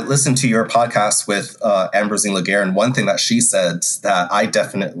 actually, I listened to your podcast with Ambrosine Laguerre, and one thing that she said that I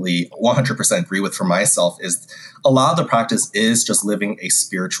definitely 100% agree with for myself is a lot of the practice is just living a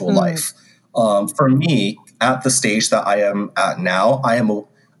spiritual life. For me, at the stage that I am at now, I am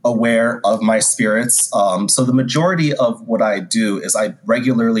aware of my spirits. So the majority of what I do is I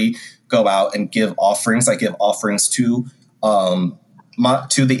regularly go out and give offerings. I give offerings to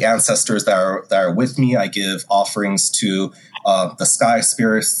the ancestors that are with me. I give offerings to the sky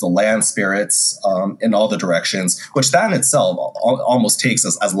spirits, the land spirits, in all the directions, which that in itself almost takes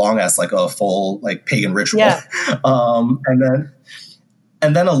as long as like a full like pagan ritual. Yeah.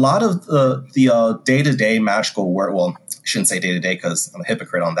 And then a lot of the day-to-day magical work, well, I shouldn't say day-to-day because I'm a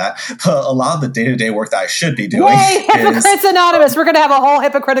hypocrite on that, but a lot of the day-to-day work that I should be doing Hypocrites Anonymous. We're going to have a whole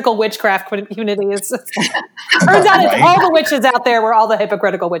hypocritical witchcraft community. Turns out it's all the witches out there. We're all the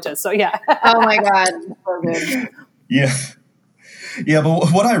hypocritical witches. So yeah. Oh my God. So good. Yeah. Yeah, but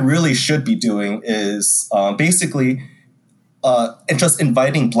what I really should be doing is basically just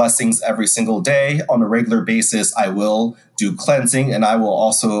inviting blessings every single day on a regular basis. I will do cleansing, and I will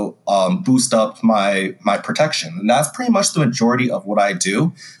also boost up my protection. And that's pretty much the majority of what I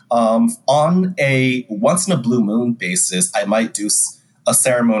do. On a once in a blue moon basis, I might do a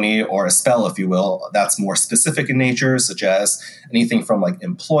ceremony or a spell, if you will, that's more specific in nature, such as anything from like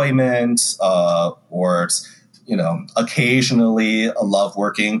employment or occasionally a love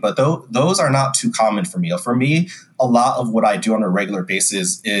working, but those are not too common for me. For me, a lot of what I do on a regular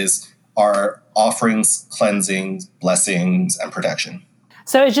basis are offerings, cleansings, blessings, and protection.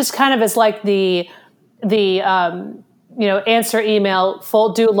 So it just kind of is like the answer email,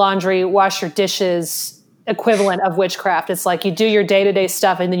 do laundry, wash your dishes equivalent of witchcraft. It's like you do your day-to-day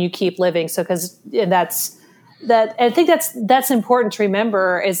stuff and then you keep living. So I think that's important to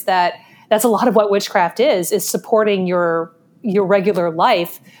remember, is that that's a lot of what witchcraft is supporting your regular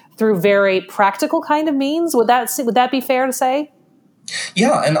life through very practical kind of means. Would that be fair to say?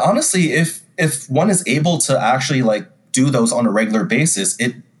 Yeah, and honestly, if one is able to actually like do those on a regular basis,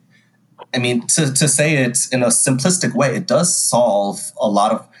 to say it in a simplistic way, it does solve a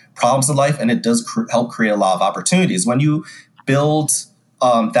lot of problems in life, and it does help create a lot of opportunities. When you build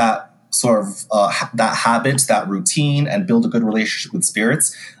that sort of that habit, that routine, and build a good relationship with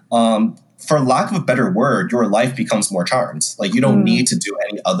spirits, for lack of a better word, your life becomes more charmed. Like you don't need to do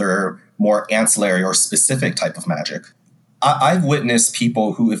any other more ancillary or specific type of magic. I've witnessed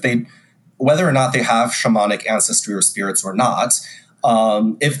people who, whether or not they have shamanic ancestry or spirits or not,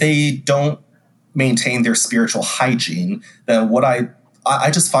 if they don't maintain their spiritual hygiene, then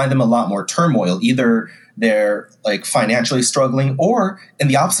I just find them a lot more turmoil. Either they're like financially struggling, or in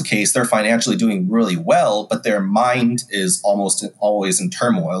the opposite case, they're financially doing really well, but their mind is almost always in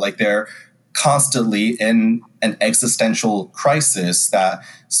turmoil. Like they're constantly in an existential crisis that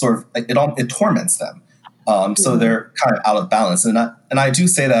sort of it torments them. So they're kind of out of balance. And I do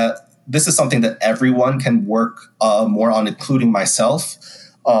say that this is something that everyone can work more on, including myself.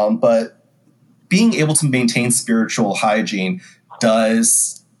 But being able to maintain spiritual hygiene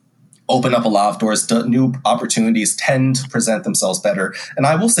does open up a lot of doors. New opportunities tend to present themselves better. And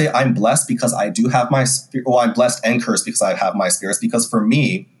I will say I'm blessed because I do have my I'm blessed and cursed because I have my spirits. Because for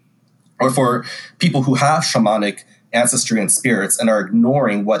me, or for people who have shamanic ancestry and spirits and are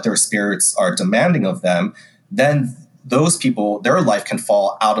ignoring what their spirits are demanding of them, then those people, their life can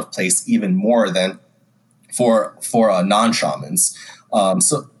fall out of place even more than for non-shamans.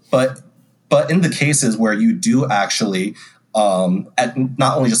 But in the cases where you do actually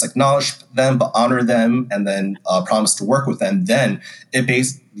not only just acknowledge them, but honor them and then promise to work with them, then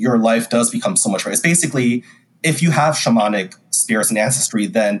your life does become so much better. It's basically, if you have shamanic spirits and ancestry,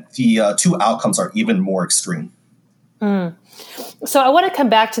 then the two outcomes are even more extreme. So I want to come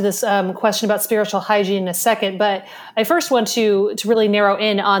back to this question about spiritual hygiene in a second, but I first want to really narrow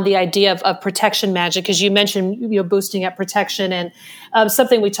in on the idea of protection magic, because you mentioned boosting up protection, and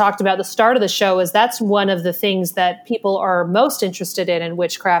something we talked about at the start of the show is that's one of the things that people are most interested in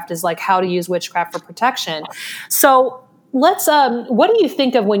witchcraft, is like how to use witchcraft for protection. So let's what do you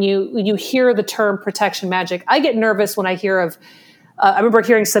think of when you hear the term protection magic? I get nervous when I hear of I remember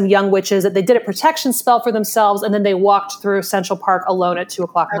hearing some young witches that they did a protection spell for themselves, and then they walked through Central Park alone at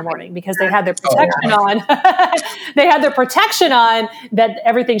 2:00 in the morning because they had their protection on. They had their protection on that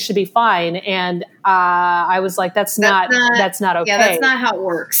everything should be fine. And I was like, that's not okay. Yeah, that's not how it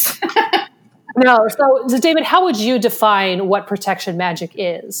works. No. So David, how would you define what protection magic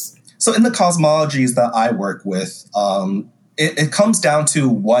is? So in the cosmologies that I work with, it comes down to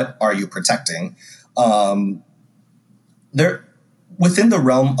what are you protecting? Within the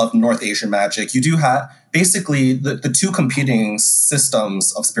realm of North Asian magic, you do have basically the two competing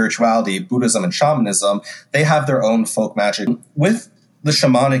systems of spirituality, Buddhism and shamanism. They have their own folk magic. With the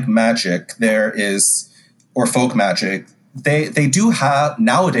shamanic magic, or folk magic, they do have,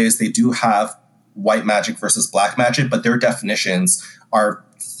 nowadays they do have white magic versus black magic, but their definitions are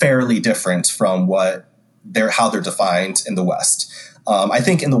fairly different from how they're defined in the West. I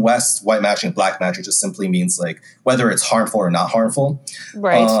think in the West, white magic and black magic just simply means like whether it's harmful or not harmful.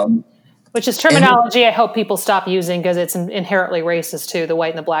 Right. Which is terminology I hope people stop using because it's inherently racist too, the white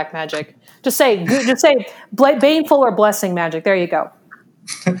and the black magic. Just say baneful or blessing magic. There you go.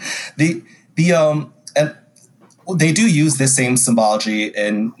 And they do use this same symbology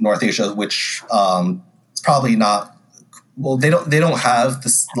in North Asia, which is probably not. Well, they don't have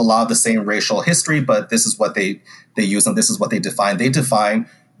a lot of the same racial history, but this is what they use, and this is what they define. They define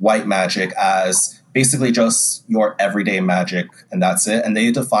white magic as basically just your everyday magic, and that's it. And they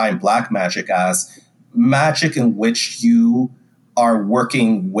define black magic as magic in which you are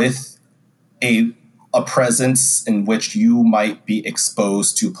working with a presence in which you might be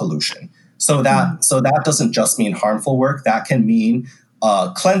exposed to pollution. So that doesn't just mean harmful work. That can mean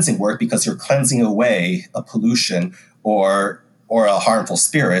cleansing work, because you're cleansing away a pollution or a harmful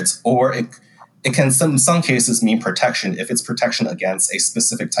spirit, or it can in some cases mean protection if it's protection against a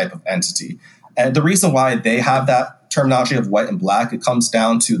specific type of entity. And the reason why they have that terminology of white and black, it comes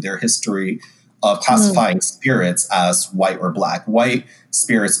down to their history of classifying spirits as white or black. White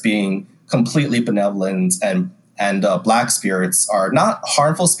spirits being completely benevolent, and black spirits are not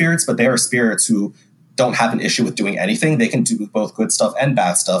harmful spirits, but they are spirits who don't have an issue with doing anything. They can do both good stuff and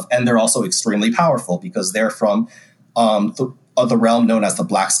bad stuff, and they're also extremely powerful because they're from the realm known as the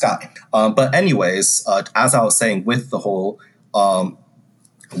black sky. But anyways, as I was saying, with the whole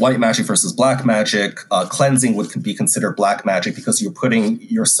white magic versus black magic, cleansing would be considered black magic because you're putting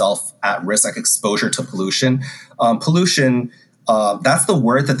yourself at risk, like exposure to pollution. Pollution, that's the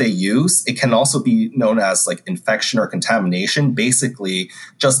word that they use. It can also be known as like infection or contamination, basically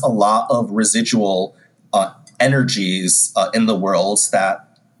just a lot of residual energies in the world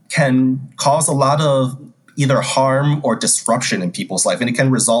that can cause a lot of either harm or disruption in people's life. And it can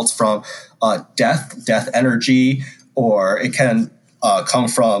result from death energy, or it can come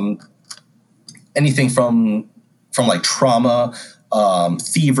from anything from like trauma,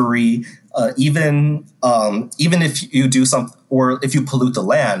 thievery, even if you do something, or if you pollute the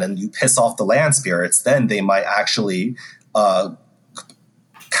land and you piss off the land spirits, then they might actually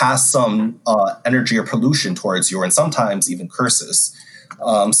cast some energy or pollution towards you, and sometimes even curses.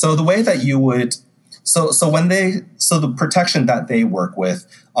 So the way that you would So the protection that they work with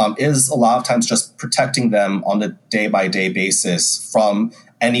is a lot of times just protecting them on a day-by-day basis from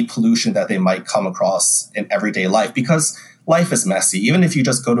any pollution that they might come across in everyday life, because life is messy. Even if you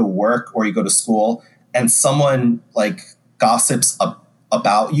just go to work or you go to school and someone like gossips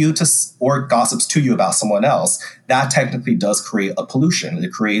about you or gossips to you about someone else, that technically does create a pollution.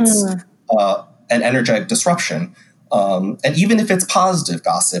 It creates an energetic disruption. And even if it's positive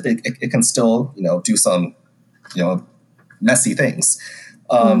gossip, it can still, do some, messy things.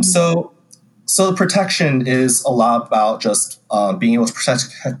 So the protection is a lot about just being able to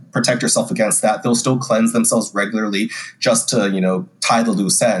protect yourself against that. They'll still cleanse themselves regularly just to, tie the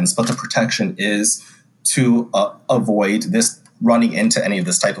loose ends. But the protection is to avoid this running into any of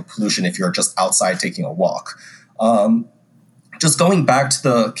this type of pollution if you're just outside taking a walk. Just going back to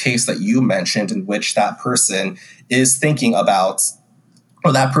the case that you mentioned in which that person is thinking about,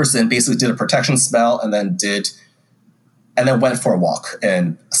 or that person basically did a protection spell and then went for a walk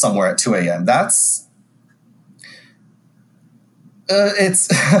and somewhere at 2 a.m. That's it's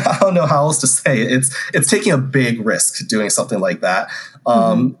I don't know how else to say it. It's taking a big risk doing something like that.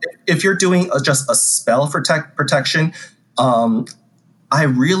 If you're doing just a spell for protection, I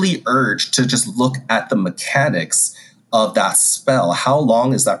really urge to just look at the mechanics of that spell. How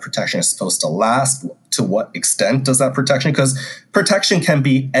long is that protection supposed to last? To what extent does that protection? Because protection can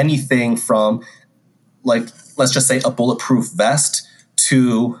be anything from, like, let's just say a bulletproof vest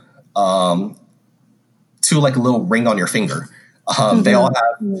to like a little ring on your finger. They all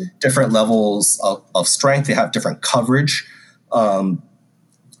have different levels of strength. They have different coverage. And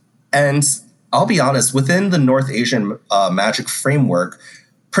I'll be honest, within the North Asian magic framework,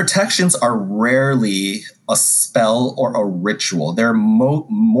 protections are rarely a spell or a ritual. They're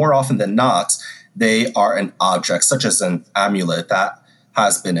more often than not, they are an object, such as an amulet that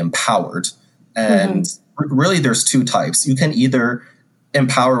has been empowered. And really, there's two types. You can either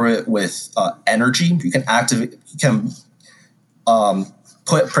empower it with energy. You can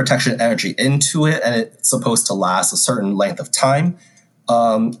put protection energy into it, and it's supposed to last a certain length of time.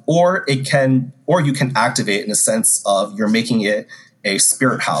 Or you can activate in a sense of you're making it a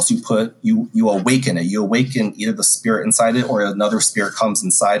spirit house. You awaken it. You awaken either the spirit inside it or another spirit comes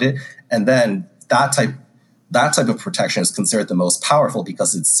inside it, and then that type of protection is considered the most powerful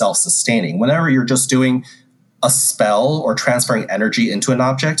because it's self-sustaining. Whenever you're just doing a spell or transferring energy into an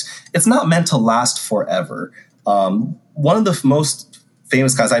object, it's not meant to last forever. One of the most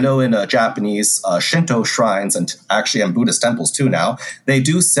famous kinds, I know in Japanese Shinto shrines and actually in Buddhist temples too now, they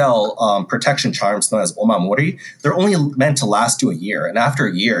do sell protection charms known as omamori. They're only meant to last you a year. And after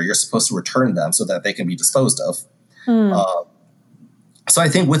a year, you're supposed to return them so that they can be disposed of. So I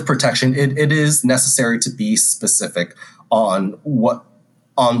think with protection, it is necessary to be specific on what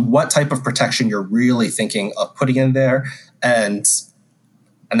type of protection you're really thinking of putting in there, and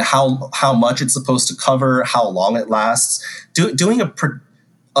how much it's supposed to cover, how long it lasts.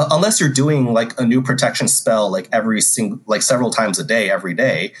 Unless you're doing like a new protection spell like several times a day, every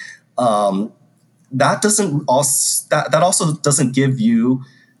day, that also doesn't give you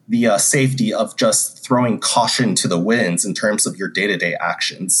the safety of just throwing caution to the winds in terms of your day-to-day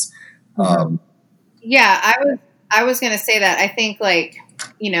actions. Yeah, I was going to say that. I think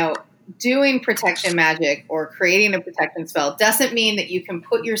doing protection magic or creating a protection spell doesn't mean that you can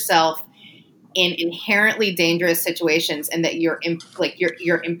put yourself in inherently dangerous situations and that you're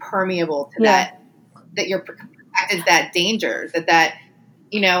impermeable to that you're protected that danger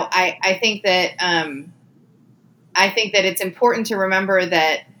I think that it's important to remember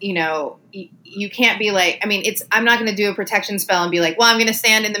that, you can't be like, I'm not going to do a protection spell and be like, well, I'm going to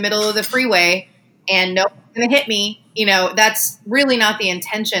stand in the middle of the freeway and no one's going to hit me. That's really not the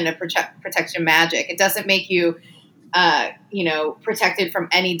intention of protection magic. It doesn't make you, protected from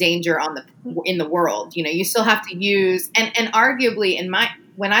any danger in the world. You still have to use, and arguably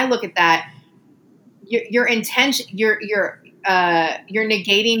when I look at that, your intention, you're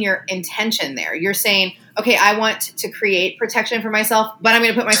negating your intention there. You're saying, okay, I want to create protection for myself, but I'm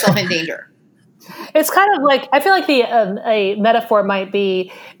going to put myself in danger. It's kind of like, I feel like a metaphor might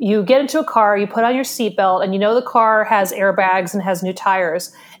be, you get into a car, you put on your seatbelt, and the car has airbags and has new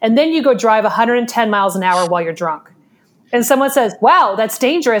tires, and then you go drive 110 miles an hour while you're drunk. And someone says, wow, that's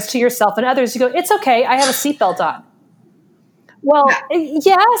dangerous to yourself and others. You go, it's okay, I have a seatbelt on. Well,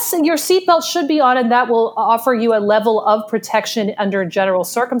 yes, your seatbelt should be on, and that will offer you a level of protection under general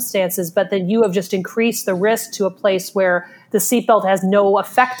circumstances, but then you have just increased the risk to a place where the seatbelt has no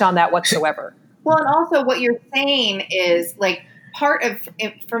effect on that whatsoever. Well, and also what you're saying is like part of,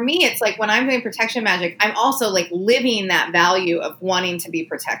 for me, it's like when I'm doing protection magic, I'm also like living that value of wanting to be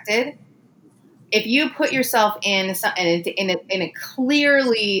protected. If you put yourself in a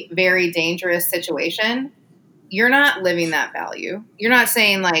clearly very dangerous situation, you're not living that value. You're not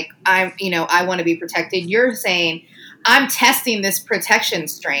saying like, I want to be protected. You're saying, I'm testing this protection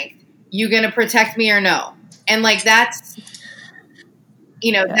strength. You going to protect me or no? And like, that's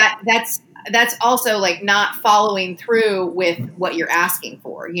that's also like not following through with what you're asking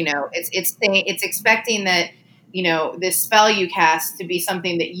for. It's expecting that, this spell you cast to be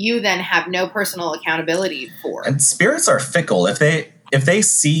something that you then have no personal accountability for. And spirits are fickle. If they if they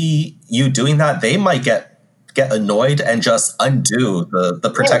see you doing that, they might get annoyed and just undo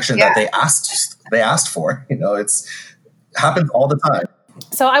the protection that they asked for. It's happens all the time.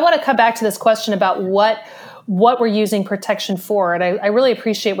 So I want to come back to this question about what we're using protection for. And I really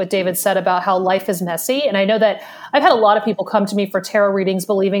appreciate what David said about how life is messy. And I know that I've had a lot of people come to me for tarot readings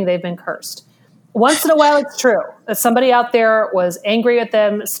believing they've been cursed. Once in a while, it's true that somebody out there was angry at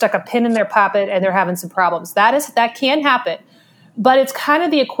them, stuck a pin in their pocket, and they're having some problems. That can happen. But it's kind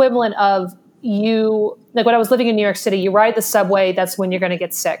of the equivalent of like when I was living in New York City, you ride the subway, that's when you're going to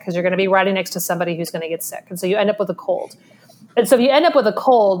get sick because you're going to be riding next to somebody who's going to get sick. And so you end up with a cold. And so if you end up with a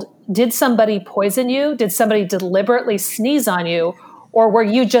cold, did somebody poison you? Did somebody deliberately sneeze on you? Or were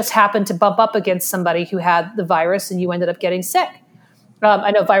you just happened to bump up against somebody who had the virus and you ended up getting sick?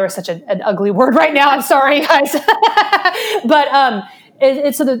 I know virus is such an ugly word right now. I'm sorry, guys. But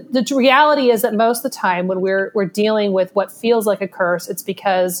so the reality is that most of the time when we're dealing with what feels like a curse, it's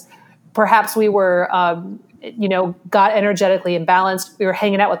because perhaps we were, got energetically imbalanced. We were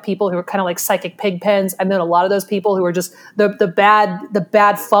hanging out with people who were kind of like psychic pig pens. I've known a lot of those people who are just the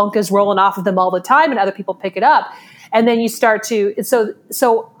bad funk is rolling off of them all the time, and other people pick it up. And then you start to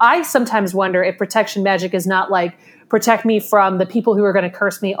so I sometimes wonder if protection magic is not like protect me from the people who are going to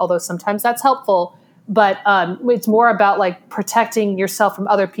curse me, although sometimes that's helpful. But it's more about like protecting yourself from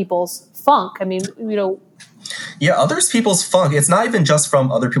other people's funk. I mean, Yeah, other people's funk. It's not even just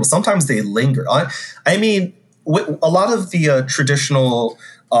from other people. Sometimes they linger. I mean, a lot of the traditional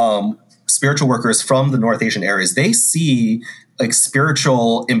spiritual workers from the North Asian areas, they see like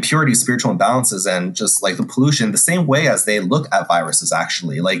spiritual impurities, spiritual imbalances, and just like the pollution the same way as they look at viruses.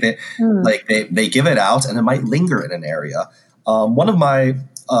 Actually, like they give it out, and it might linger in an area. One of my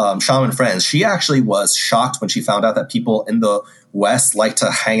shaman friends, she actually was shocked when she found out that people in the West like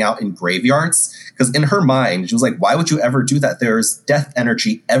to hang out in graveyards, because in her mind, she was like, why would you ever do that? There's death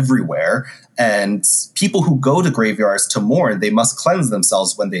energy everywhere. And people who go to graveyards to mourn, they must cleanse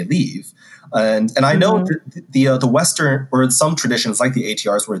themselves when they leave. And I know the Western or some traditions like the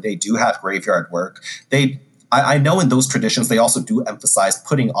ATRs where they do have graveyard work, I know in those traditions, they also do emphasize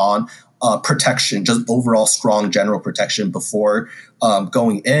putting on protection, just overall strong general protection before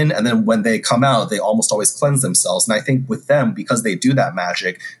going in. And then when they come out, they almost always cleanse themselves. And I think with them, because they do that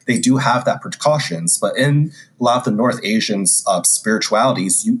magic, they do have that precautions. But in a lot of the North Asians'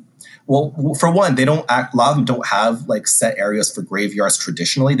 spiritualities, for one, a lot of them don't have like set areas for graveyards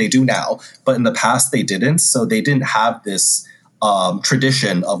traditionally. They do now, but in the past they didn't. So they didn't have this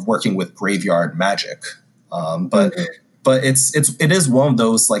tradition of working with graveyard magic. But it is one of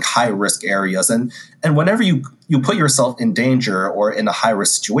those like high risk areas, and whenever you put yourself in danger or in a high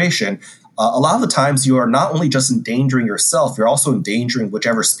risk situation, a lot of the times you are not only just endangering yourself, you're also endangering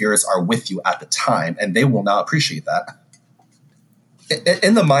whichever spirits are with you at the time, and they will not appreciate that.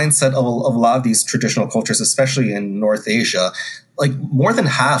 In the mindset of a lot of these traditional cultures, especially in North Asia, like more than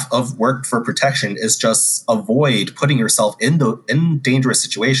half of work for protection is just avoid putting yourself in dangerous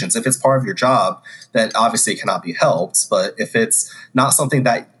situations. If it's part of your job, then obviously it cannot be helped. But if it's not something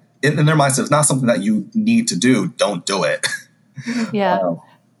that, in their mindset, it's not something that you need to do, don't do it. Yeah.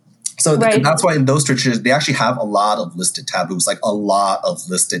 And that's why in those traditions, they actually have a lot of listed taboos,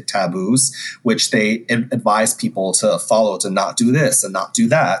 which they advise people to follow, to not do this and not do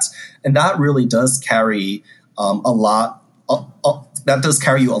that. And that really does carry that does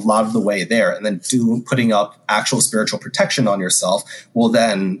carry you a lot of the way there. And then putting up actual spiritual protection on yourself will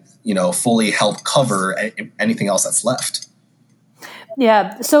then, fully help cover anything else that's left.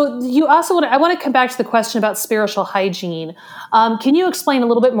 Yeah. So you also I want to come back to the question about spiritual hygiene. Can you explain a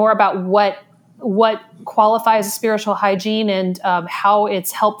little bit more about what qualifies as spiritual hygiene and how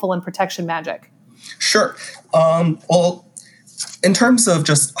it's helpful in protection magic? Sure. Well, in terms of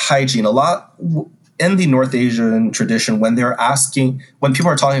just hygiene, a lot in the North Asian tradition, when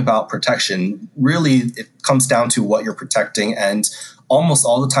people are talking about protection, really it comes down to what you're protecting. And almost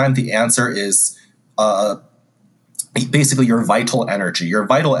all the time, the answer is basically your vital energy. Your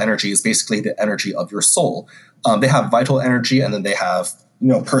vital energy is basically the energy of your soul. They have vital energy, and then they have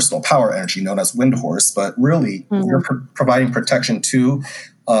personal power energy, known as wind horse. But really, you're providing protection to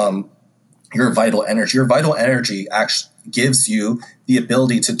your vital energy. Your vital energy actually gives you the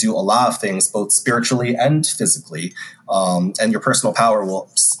ability to do a lot of things, both spiritually and physically. And your personal power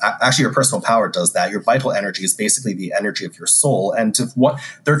your personal power does that. Your vital energy is basically the energy of your soul. And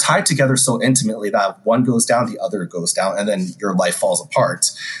they're tied together so intimately that if one goes down, the other goes down, and then your life falls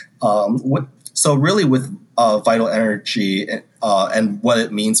apart. So really with vital energy and what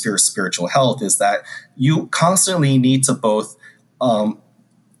it means for your spiritual health is that you constantly need to both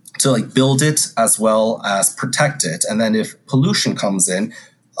like build it as well as protect it. And then if pollution comes in,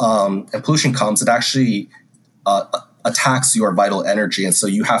 it actually attacks your vital energy, and so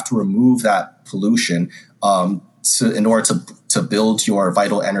you have to remove that pollution in order to build your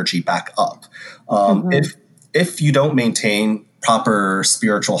vital energy back up. If you don't maintain proper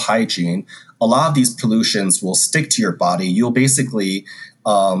spiritual hygiene, a lot of these pollutions will stick to your body. You'll basically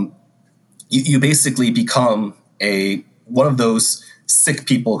you basically become one of those sick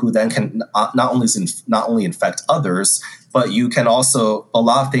people who then can not only infect others, but you can also, a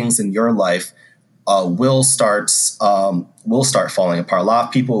lot of things in your life will start falling apart. A lot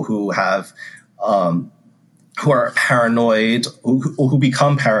of people who are paranoid, who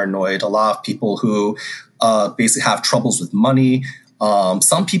become paranoid. A lot of people who basically have troubles with money.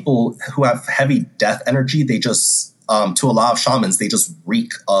 Some people who have heavy death energy, they just, to a lot of shamans, they just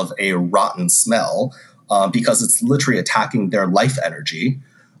reek of a rotten smell because it's literally attacking their life energy.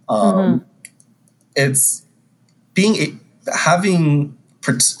 It's having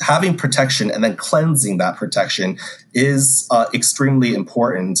protection and then cleansing that protection is extremely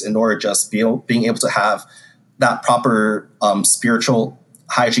important in order just being able to have that proper spiritual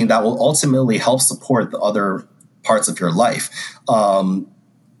hygiene that will ultimately help support the other parts of your life.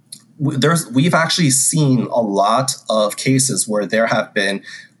 We've actually seen a lot of cases where there have been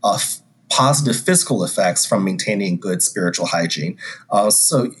positive physical effects from maintaining good spiritual hygiene.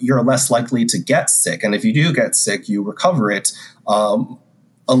 So you're less likely to get sick. And if you do get sick, you recover it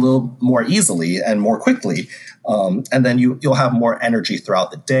a little more easily and more quickly. And then you'll have more energy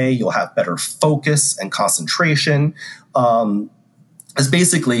throughout the day. You'll have better focus and concentration. It's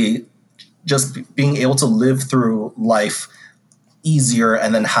basically just being able to live through life easier,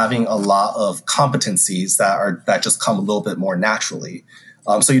 and then having a lot of competencies that just come a little bit more naturally.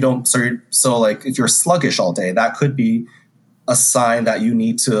 So like if you're sluggish all day, that could be a sign that you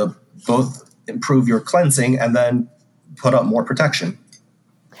need to both improve your cleansing and then put up more protection.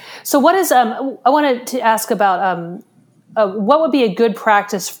 So what is, I wanted to ask about what would be a good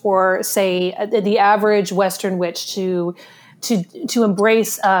practice for, say, the average Western witch to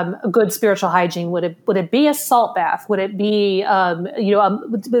embrace a good spiritual hygiene? Would it be a salt bath? Would it be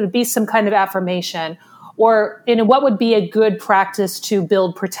would it be some kind of affirmation, or what would be a good practice to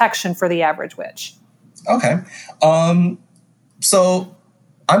build protection for the average witch? Okay, so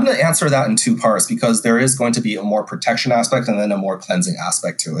I'm going to answer that in two parts because there is going to be a more protection aspect and then a more cleansing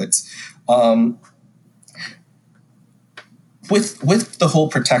aspect to it. With the whole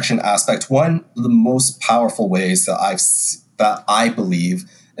protection aspect, one of the most powerful ways that I believe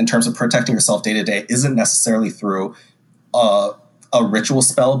in terms of protecting yourself day to day isn't necessarily through a ritual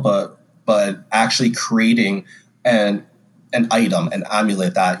spell, but actually creating an item, an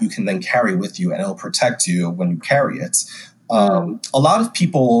amulet that you can then carry with you, and it'll protect you when you carry it. A lot of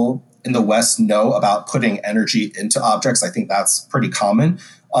people in the West know about putting energy into objects. I think that's pretty common,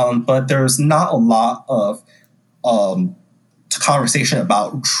 but there's not a lot of conversation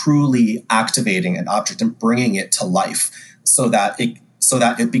about truly activating an object and bringing it to life so that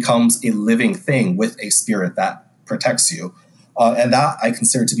it becomes a living thing with a spirit that protects you. And that I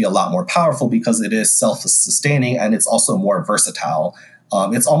consider to be a lot more powerful because it is self-sustaining and it's also more versatile.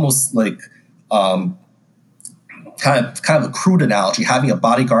 It's almost like kind of a crude analogy, having a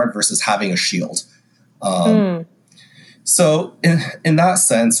bodyguard versus having a shield. So in that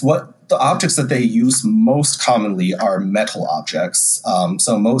sense, what the objects that they use most commonly are metal objects.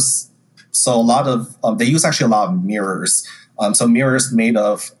 So a lot of they use actually a lot of mirrors. So mirrors made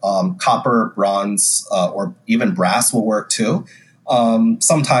of copper, bronze, or even brass will work too.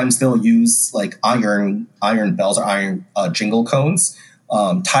 Sometimes they'll use like iron bells or iron jingle cones.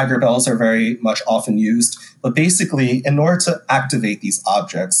 Tiger bells are very much often used. But basically, in order to activate these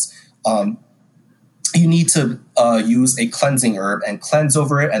objects, you need to use a cleansing herb and cleanse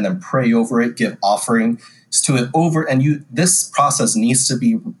over it and then pray over it, give offerings to it over. And this process needs to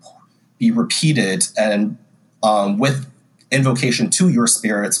be repeated and with invocation to your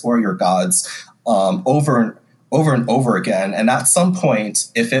spirits or your gods over and over again. And at some point,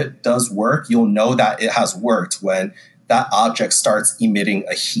 if it does work, you'll know that it has worked when that object starts emitting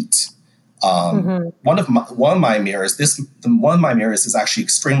a heat. One of my mirrors is actually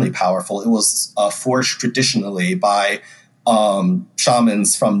extremely powerful. It was forged traditionally by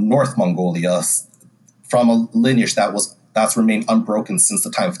shamans from North Mongolia, from a lineage that's remained unbroken since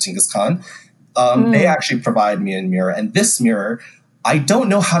the time of Genghis Khan. They actually provide me a mirror, and this mirror, I don't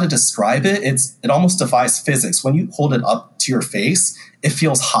know how to describe it. It almost defies physics. When you hold it up to your face, it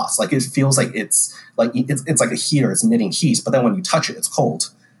feels hot. Like it feels like it's like a heater. It's emitting heat, but then when you touch it, it's cold.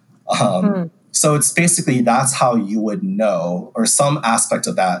 So it's basically, that's how you would know, or some aspect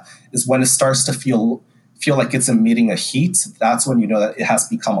of that is when it starts to feel like it's emitting a heat. That's when you know that it has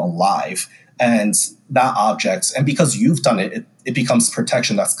become alive. And that object, and because you've done it, it becomes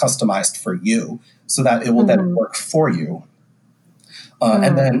protection that's customized for you, so that it will then work for you.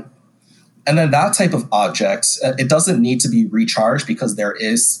 And then that type of object, it doesn't need to be recharged because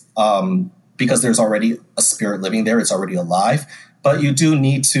there's already a spirit living there. It's already alive. But you do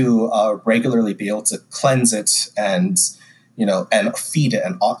need to regularly be able to cleanse it and feed it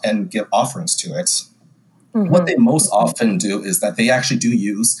and give offerings to it. What they most often do is that they actually do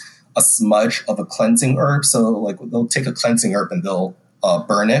use a smudge of a cleansing herb. So like they'll take a cleansing herb and they'll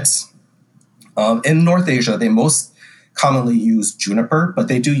burn it. In North Asia, they most commonly use juniper, but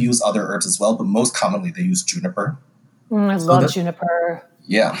they do use other herbs as well. But most commonly, they use juniper. I love juniper.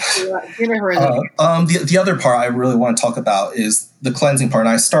 Yeah. Juniper is the other part I really want to talk about is the cleansing part.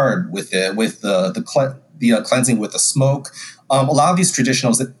 And I started with it, with the cleansing with the smoke. A lot of these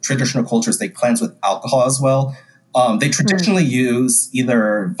traditional cultures, they cleanse with alcohol as well. They traditionally use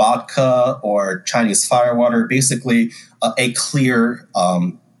either vodka or Chinese firewater, basically a clear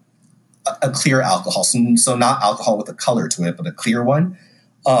alcohol. So not alcohol with a color to it, but a clear one.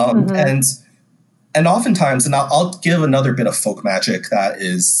 And oftentimes, and I'll give another bit of folk magic that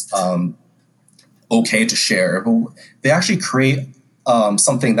is okay to share. But they actually create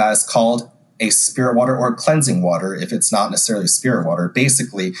something that is called a spirit water or cleansing water, if it's not necessarily spirit water.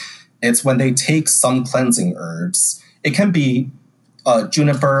 Basically, it's when they take some cleansing herbs. It can be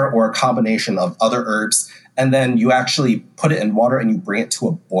juniper or a combination of other herbs, and then you actually put it in water and you bring it to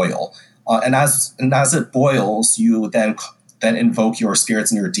a boil. And as it boils, you then invoke your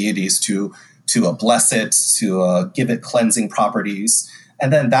spirits and your deities to bless it, to give it cleansing properties,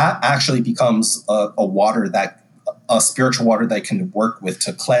 and then that actually becomes a spiritual water that can work with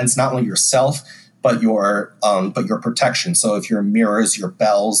to cleanse not only yourself but your protection. So if your mirrors, your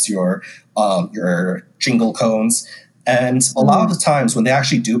bells, your jingle cones, and a lot of the times when they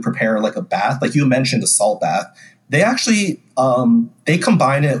actually do prepare like a bath, like you mentioned, a salt bath, they actually they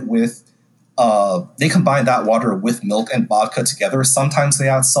combine it with. They combine that water with milk and vodka together. Sometimes they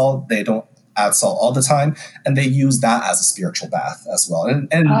add salt. They don't add salt all the time, and they use that as a spiritual bath as well.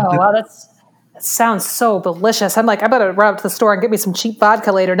 Wow, that sounds so delicious. I'm like, I better run up to the store and get me some cheap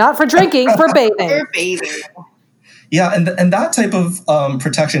vodka later, not for drinking, for bathing. for bathing. Yeah, and that type of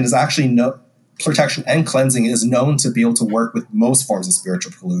protection is actually protection and cleansing is known to be able to work with most forms of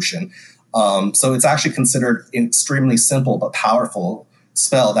spiritual pollution. So it's actually considered an extremely simple but powerful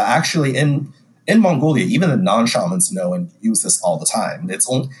spell that actually in Mongolia, even the non-shamans know and use this all the time. It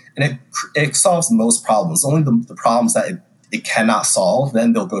solves most problems. Only the problems that it cannot solve,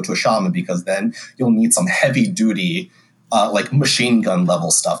 then they'll go to a shaman, because then you'll need some heavy duty, like machine gun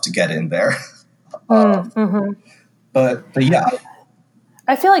level stuff to get in there. But yeah.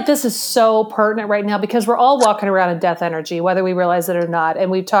 I feel like this is so pertinent right now because we're all walking around in death energy, whether we realize it or not. And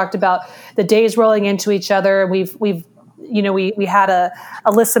we've talked about the days rolling into each other. We had a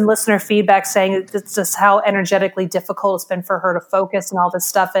listener feedback saying it's just how energetically difficult it's been for her to focus and all this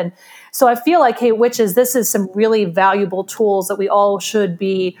stuff. And so I feel like, hey, witches, this is some really valuable tools that we all should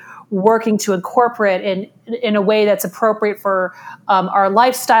be working to incorporate in a way that's appropriate for our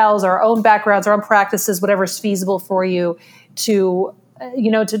lifestyles, our own backgrounds, our own practices, whatever's feasible for you to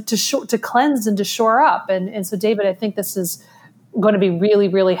cleanse and to shore up. And so, David, I think this is going to be really,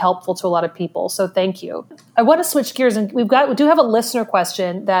 really helpful to a lot of people. So thank you. I want to switch gears, and we do have a listener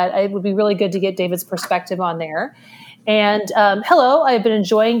question that it would be really good to get David's perspective on there. And hello, I've been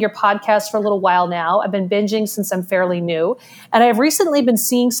enjoying your podcast for a little while now. I've been binging since I'm fairly new, and I've recently been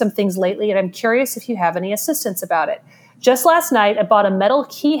seeing some things lately, and I'm curious if you have any assistance about it. Just last night, I bought a metal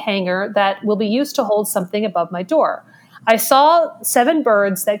key hanger that will be used to hold something above my door. I saw 7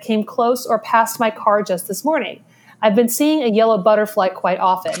 birds that came close or past my car just this morning. I've been seeing a yellow butterfly quite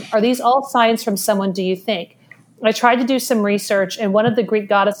often. Are these all signs from someone, do you think? I tried to do some research, and one of the Greek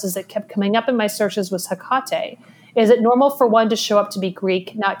goddesses that kept coming up in my searches was Hecate. Is it normal for one to show up to be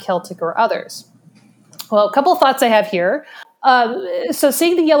Greek, not Celtic or others? Well, a couple of thoughts I have here. So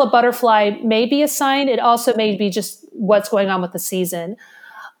seeing the yellow butterfly may be a sign. It also may be just what's going on with the season.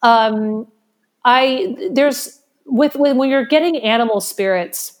 When you're getting animal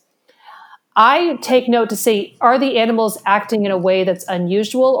spirits, I take note to say, are the animals acting in a way that's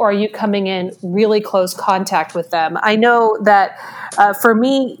unusual, or are you coming in really close contact with them? I know that for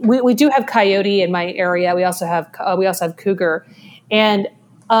me, we do have coyote in my area. We also have cougar, and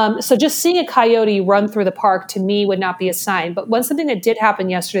so just seeing a coyote run through the park to me would not be a sign. But something that did happen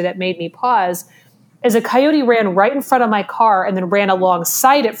yesterday that made me pause is a coyote ran right in front of my car and then ran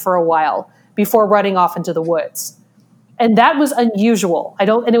alongside it for a while before running off into the woods. And that was unusual.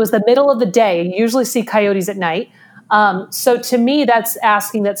 And it was the middle of the day. You usually see coyotes at night. So to me, that's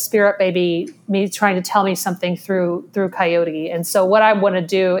asking that spirit baby, me trying to tell me something through coyote. And so what I want to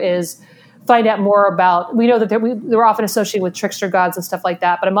do is find out more about, we know that they're often associated with trickster gods and stuff like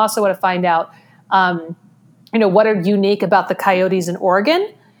that, but I'm also want to find out, what are unique about the coyotes in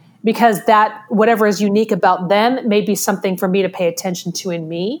Oregon, because that whatever is unique about them may be something for me to pay attention to in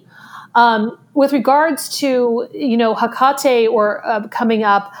me. With regards to, Hecate or coming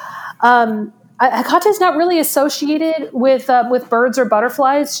up, Hecate is not really associated with birds or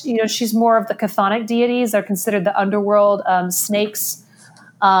butterflies. She's more of the chthonic deities. They're considered the underworld, snakes,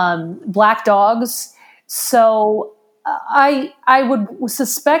 black dogs. So I would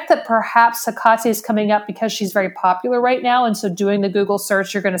suspect that perhaps Hecate is coming up because she's very popular right now. And so doing the Google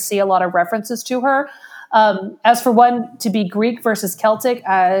search, you're going to see a lot of references to her. As for one to be Greek versus Celtic,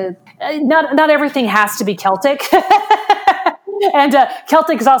 not everything has to be Celtic. And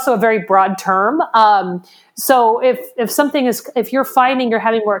Celtic is also a very broad term. So if you're finding you're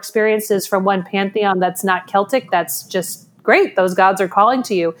having more experiences from one pantheon that's not Celtic, that's just great. Those gods are calling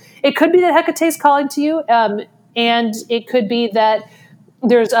to you. It could be that Hecate is calling to you, and it could be that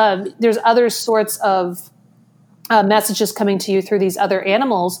there's other sorts of messages coming to you through these other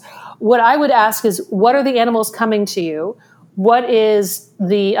animals. What I would ask is, what are the animals coming to you? What is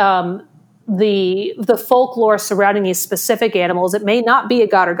the folklore surrounding these specific animals? It may not be a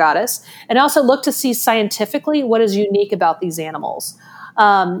god or goddess. And also look to see scientifically what is unique about these animals.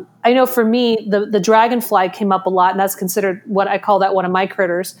 I know for me, the dragonfly came up a lot, and that's considered what I call that one of my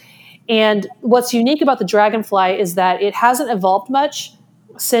critters. And what's unique about the dragonfly is that it hasn't evolved much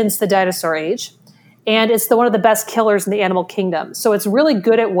since the dinosaur age. And it's one of the best killers in the animal kingdom. So it's really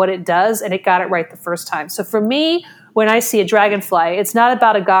good at what it does, and it got it right the first time. So for me, when I see a dragonfly, it's not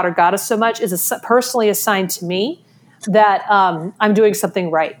about a god or goddess so much. It's personally a sign to me that I'm doing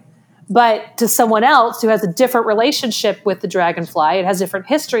something right. But to someone else who has a different relationship with the dragonfly, it has different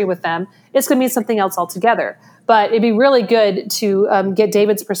history with them, it's going to mean something else altogether. But it'd be really good to get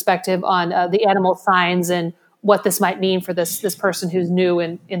David's perspective on the animal signs and what this might mean for this person who's new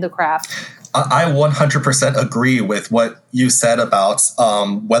in the craft. I 100% agree with what you said about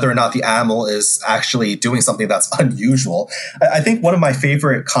whether or not the animal is actually doing something that's unusual. I think one of my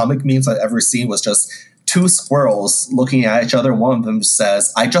favorite comic memes I've ever seen was just two squirrels looking at each other. One of them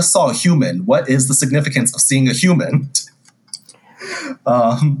says, "I just saw a human. What is the significance of seeing a human?"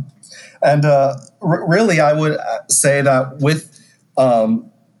 Really, I would say that with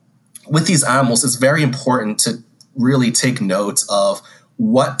these animals, it's very important to really take note of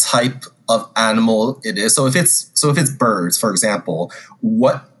what type of animal it is. So if it's birds, for example,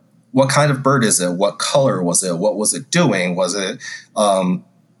 what kind of bird is it? What color was it? What was it doing? Was it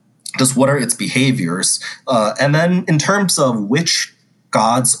just what are its behaviors? And then in terms of which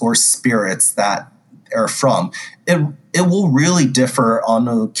gods or spirits that they're from, it will really differ on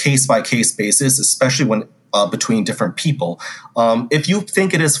a case by case basis, especially when between different people. If you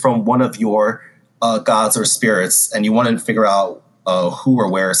think it is from one of your gods or spirits and you want to figure out who or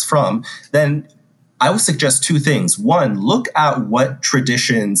where it's from, then I would suggest two things. One, look at what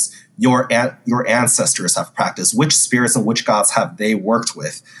traditions your ancestors have practiced. Which spirits and which gods have they worked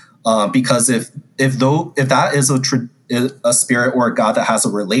with? Because if that is a spirit or a god that has a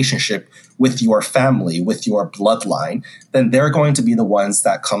relationship with your family, with your bloodline, then they're going to be the ones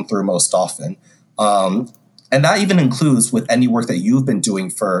that come through most often. And that even includes with any work that you've been doing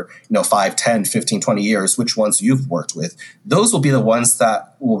for 5, 10, 15, 20 years, which ones you've worked with. Those will be the ones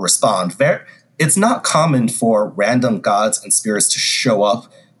that will respond. It's not common for random gods and spirits to show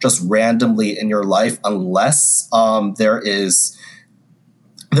up just randomly in your life unless there is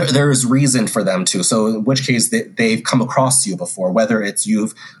reason for them to. So in which case they've come across you before, whether it's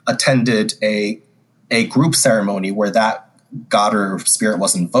you've attended a group ceremony where that god or spirit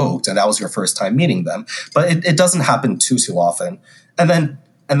was invoked and that was your first time meeting them. But it doesn't happen too often. And then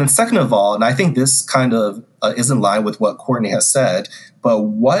second of all, and I think this kind of is in line with what Courtney has said, but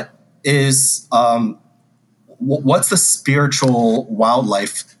what's the spiritual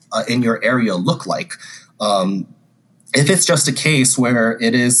wildlife in your area look like? If it's just a case where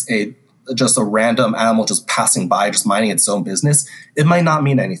it is just a random animal just passing by, just minding its own business, it might not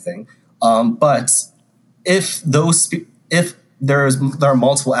mean anything. But if there are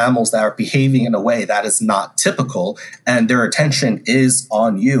multiple animals that are behaving in a way that is not typical and their attention is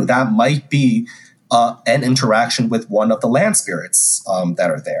on you, that might be an interaction with one of the land spirits that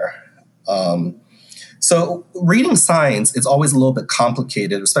are there. So reading signs is always a little bit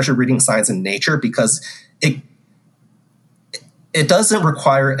complicated, especially reading signs in nature, because it doesn't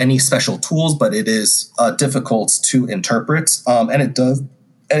require any special tools, but it is difficult to interpret, and it does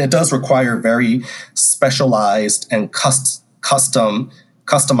require very specialized and customized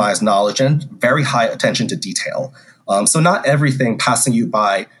knowledge and very high attention to detail. So not everything passing you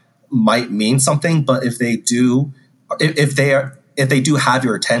by might mean something, but if they do have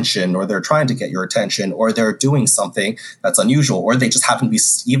your attention, or they're trying to get your attention, or they're doing something that's unusual, or they just happen to be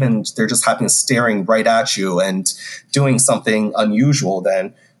staring right at you and doing something unusual,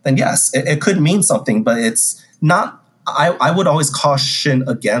 then yes, it could mean something, but it's not. I would always caution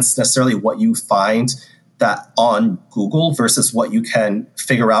against necessarily what you find that on Google versus what you can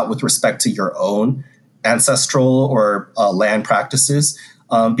figure out with respect to your own ancestral or land practices,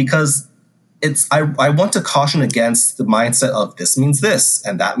 because I want to caution against the mindset of this means this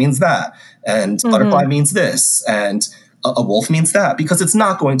and that means that, and butterfly means this and a wolf means that, because it's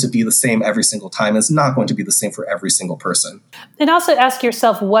not going to be the same every single time. It's not going to be the same for every single person. And also ask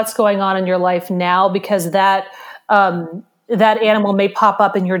yourself what's going on in your life now, because that animal may pop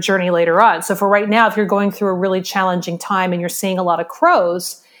up in your journey later on. So for right now, if you're going through a really challenging time and you're seeing a lot of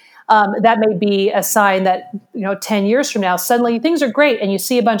crows, that may be a sign that, 10 years from now, suddenly things are great and you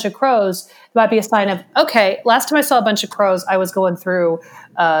see a bunch of crows. It might be a sign of, okay, last time I saw a bunch of crows, I was going through,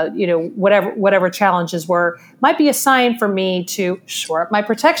 whatever challenges were. Might be a sign for me to shore up my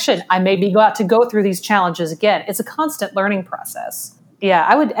protection. I may be about to go through these challenges again. It's a constant learning process. Yeah,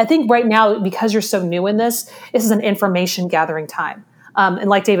 I think right now, because you're so new in this is an information gathering time. And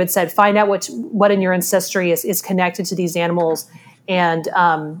like David said, find out what in your ancestry is connected to these animals, and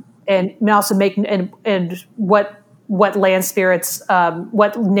also make and what land spirits,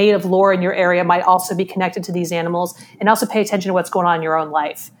 what native lore in your area might also be connected to these animals, and also pay attention to what's going on in your own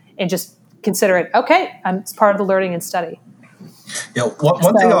life, and just consider it, okay, it's part of the learning and study.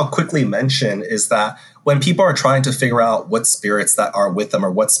 One thing I'll quickly mention is that when people are trying to figure out what spirits that are with them or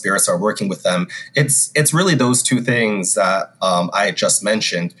what spirits are working with them, it's really those two things that I just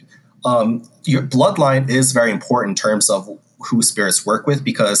mentioned. Your bloodline is very important in terms of who spirits work with,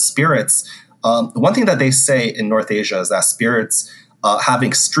 because spirits, one thing that they say in North Asia is that spirits have an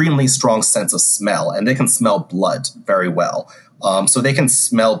extremely strong sense of smell, and they can smell blood very well. So they can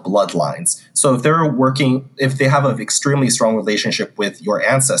smell bloodlines. So if they have an extremely strong relationship with your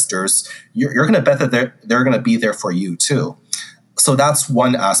ancestors, you're going to bet that they're going to be there for you too. So that's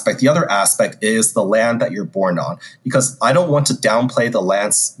one aspect. The other aspect is the land that you're born on, because I don't want to downplay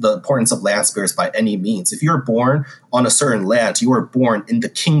the importance of land spirits by any means. If you're born on a certain land, you are born in the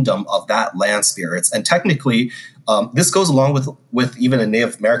kingdom of that land spirits. And technically, this goes along with even a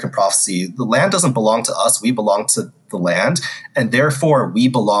Native American prophecy. The land doesn't belong to us. We belong to the land. And therefore, we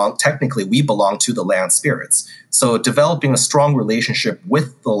belong to the land spirits. So developing a strong relationship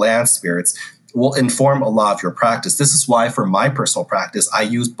with the land spirits will inform a lot of your practice. This is why for my personal practice, I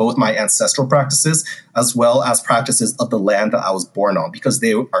use both my ancestral practices as well as practices of the land that I was born on, because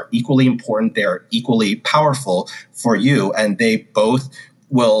they are equally important. They are equally powerful for you, and they both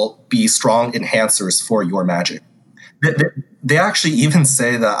will be strong enhancers for your magic. They actually even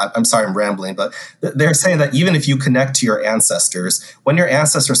say that, I'm sorry, I'm rambling, but they're saying that even if you connect to your ancestors, when your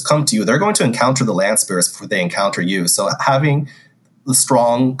ancestors come to you, they're going to encounter the land spirits before they encounter you. So having the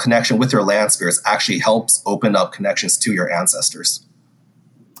strong connection with your land spirits actually helps open up connections to your ancestors.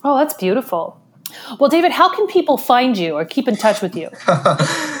 Oh, that's beautiful. Well, David, how can people find you or keep in touch with you?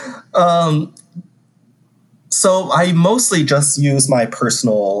 So I mostly just use my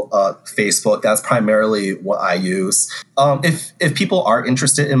personal Facebook. That's primarily what I use. If people are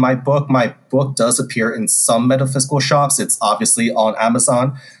interested in my book does appear in some metaphysical shops. It's obviously on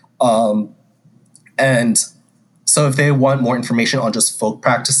Amazon. And so if they want more information on just folk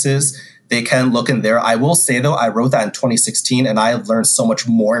practices, they can look in there. I will say, though, I wrote that in 2016, and I have learned so much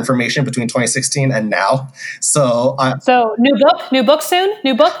more information between 2016 and now. So new book soon?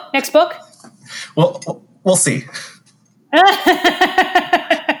 New book? Next book? Well, we'll see.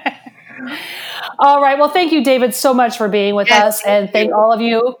 All right. Well, thank you, David, so much for being with us. And thank all of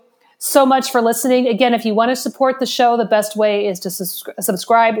you so much for listening. Again, if you want to support the show, the best way is to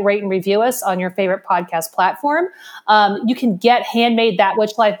subscribe, rate, and review us on your favorite podcast platform. You can get handmade That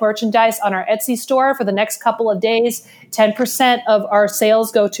Witch Life merchandise on our Etsy store for the next couple of days. 10% of our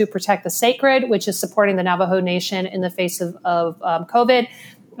sales go to Protect the Sacred, which is supporting the Navajo Nation in the face of COVID.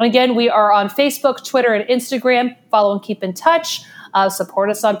 And again, we are on Facebook, Twitter, and Instagram. Follow and keep in touch. Support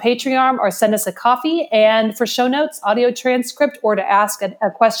us on Patreon or send us a coffee. And for show notes, audio transcript, or to ask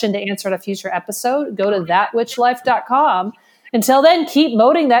a question to answer at a future episode, go to thatwitchlife.com. Until then, keep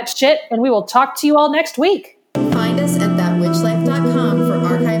moding that shit, and we will talk to you all next week. Find us at thatwitchlife.com for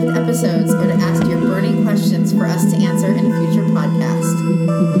archived episodes or to ask your burning questions for us to answer in a future podcast.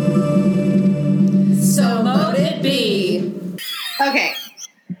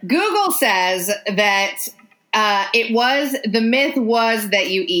 Google says that the myth was that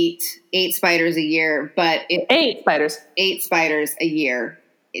you eat 8 spiders a year, but 8 spiders. 8 spiders a year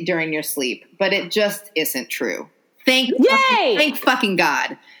during your sleep, but it just isn't true. Thank fucking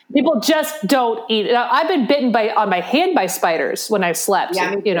God. People just don't eat it. I've been bitten on my hand by spiders when I've slept,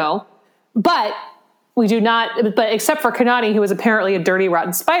 but we do not, but except for Kanani, who is apparently a dirty,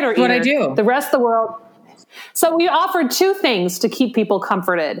 rotten spider eater. What I do. The rest of the world. So we offered 2 things to keep people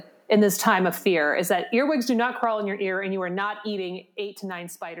comforted in this time of fear, is that earwigs do not crawl in your ear and you are not eating 8 to 9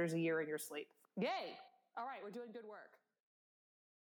 spiders a year in your sleep. Yay. All right. We're doing good work.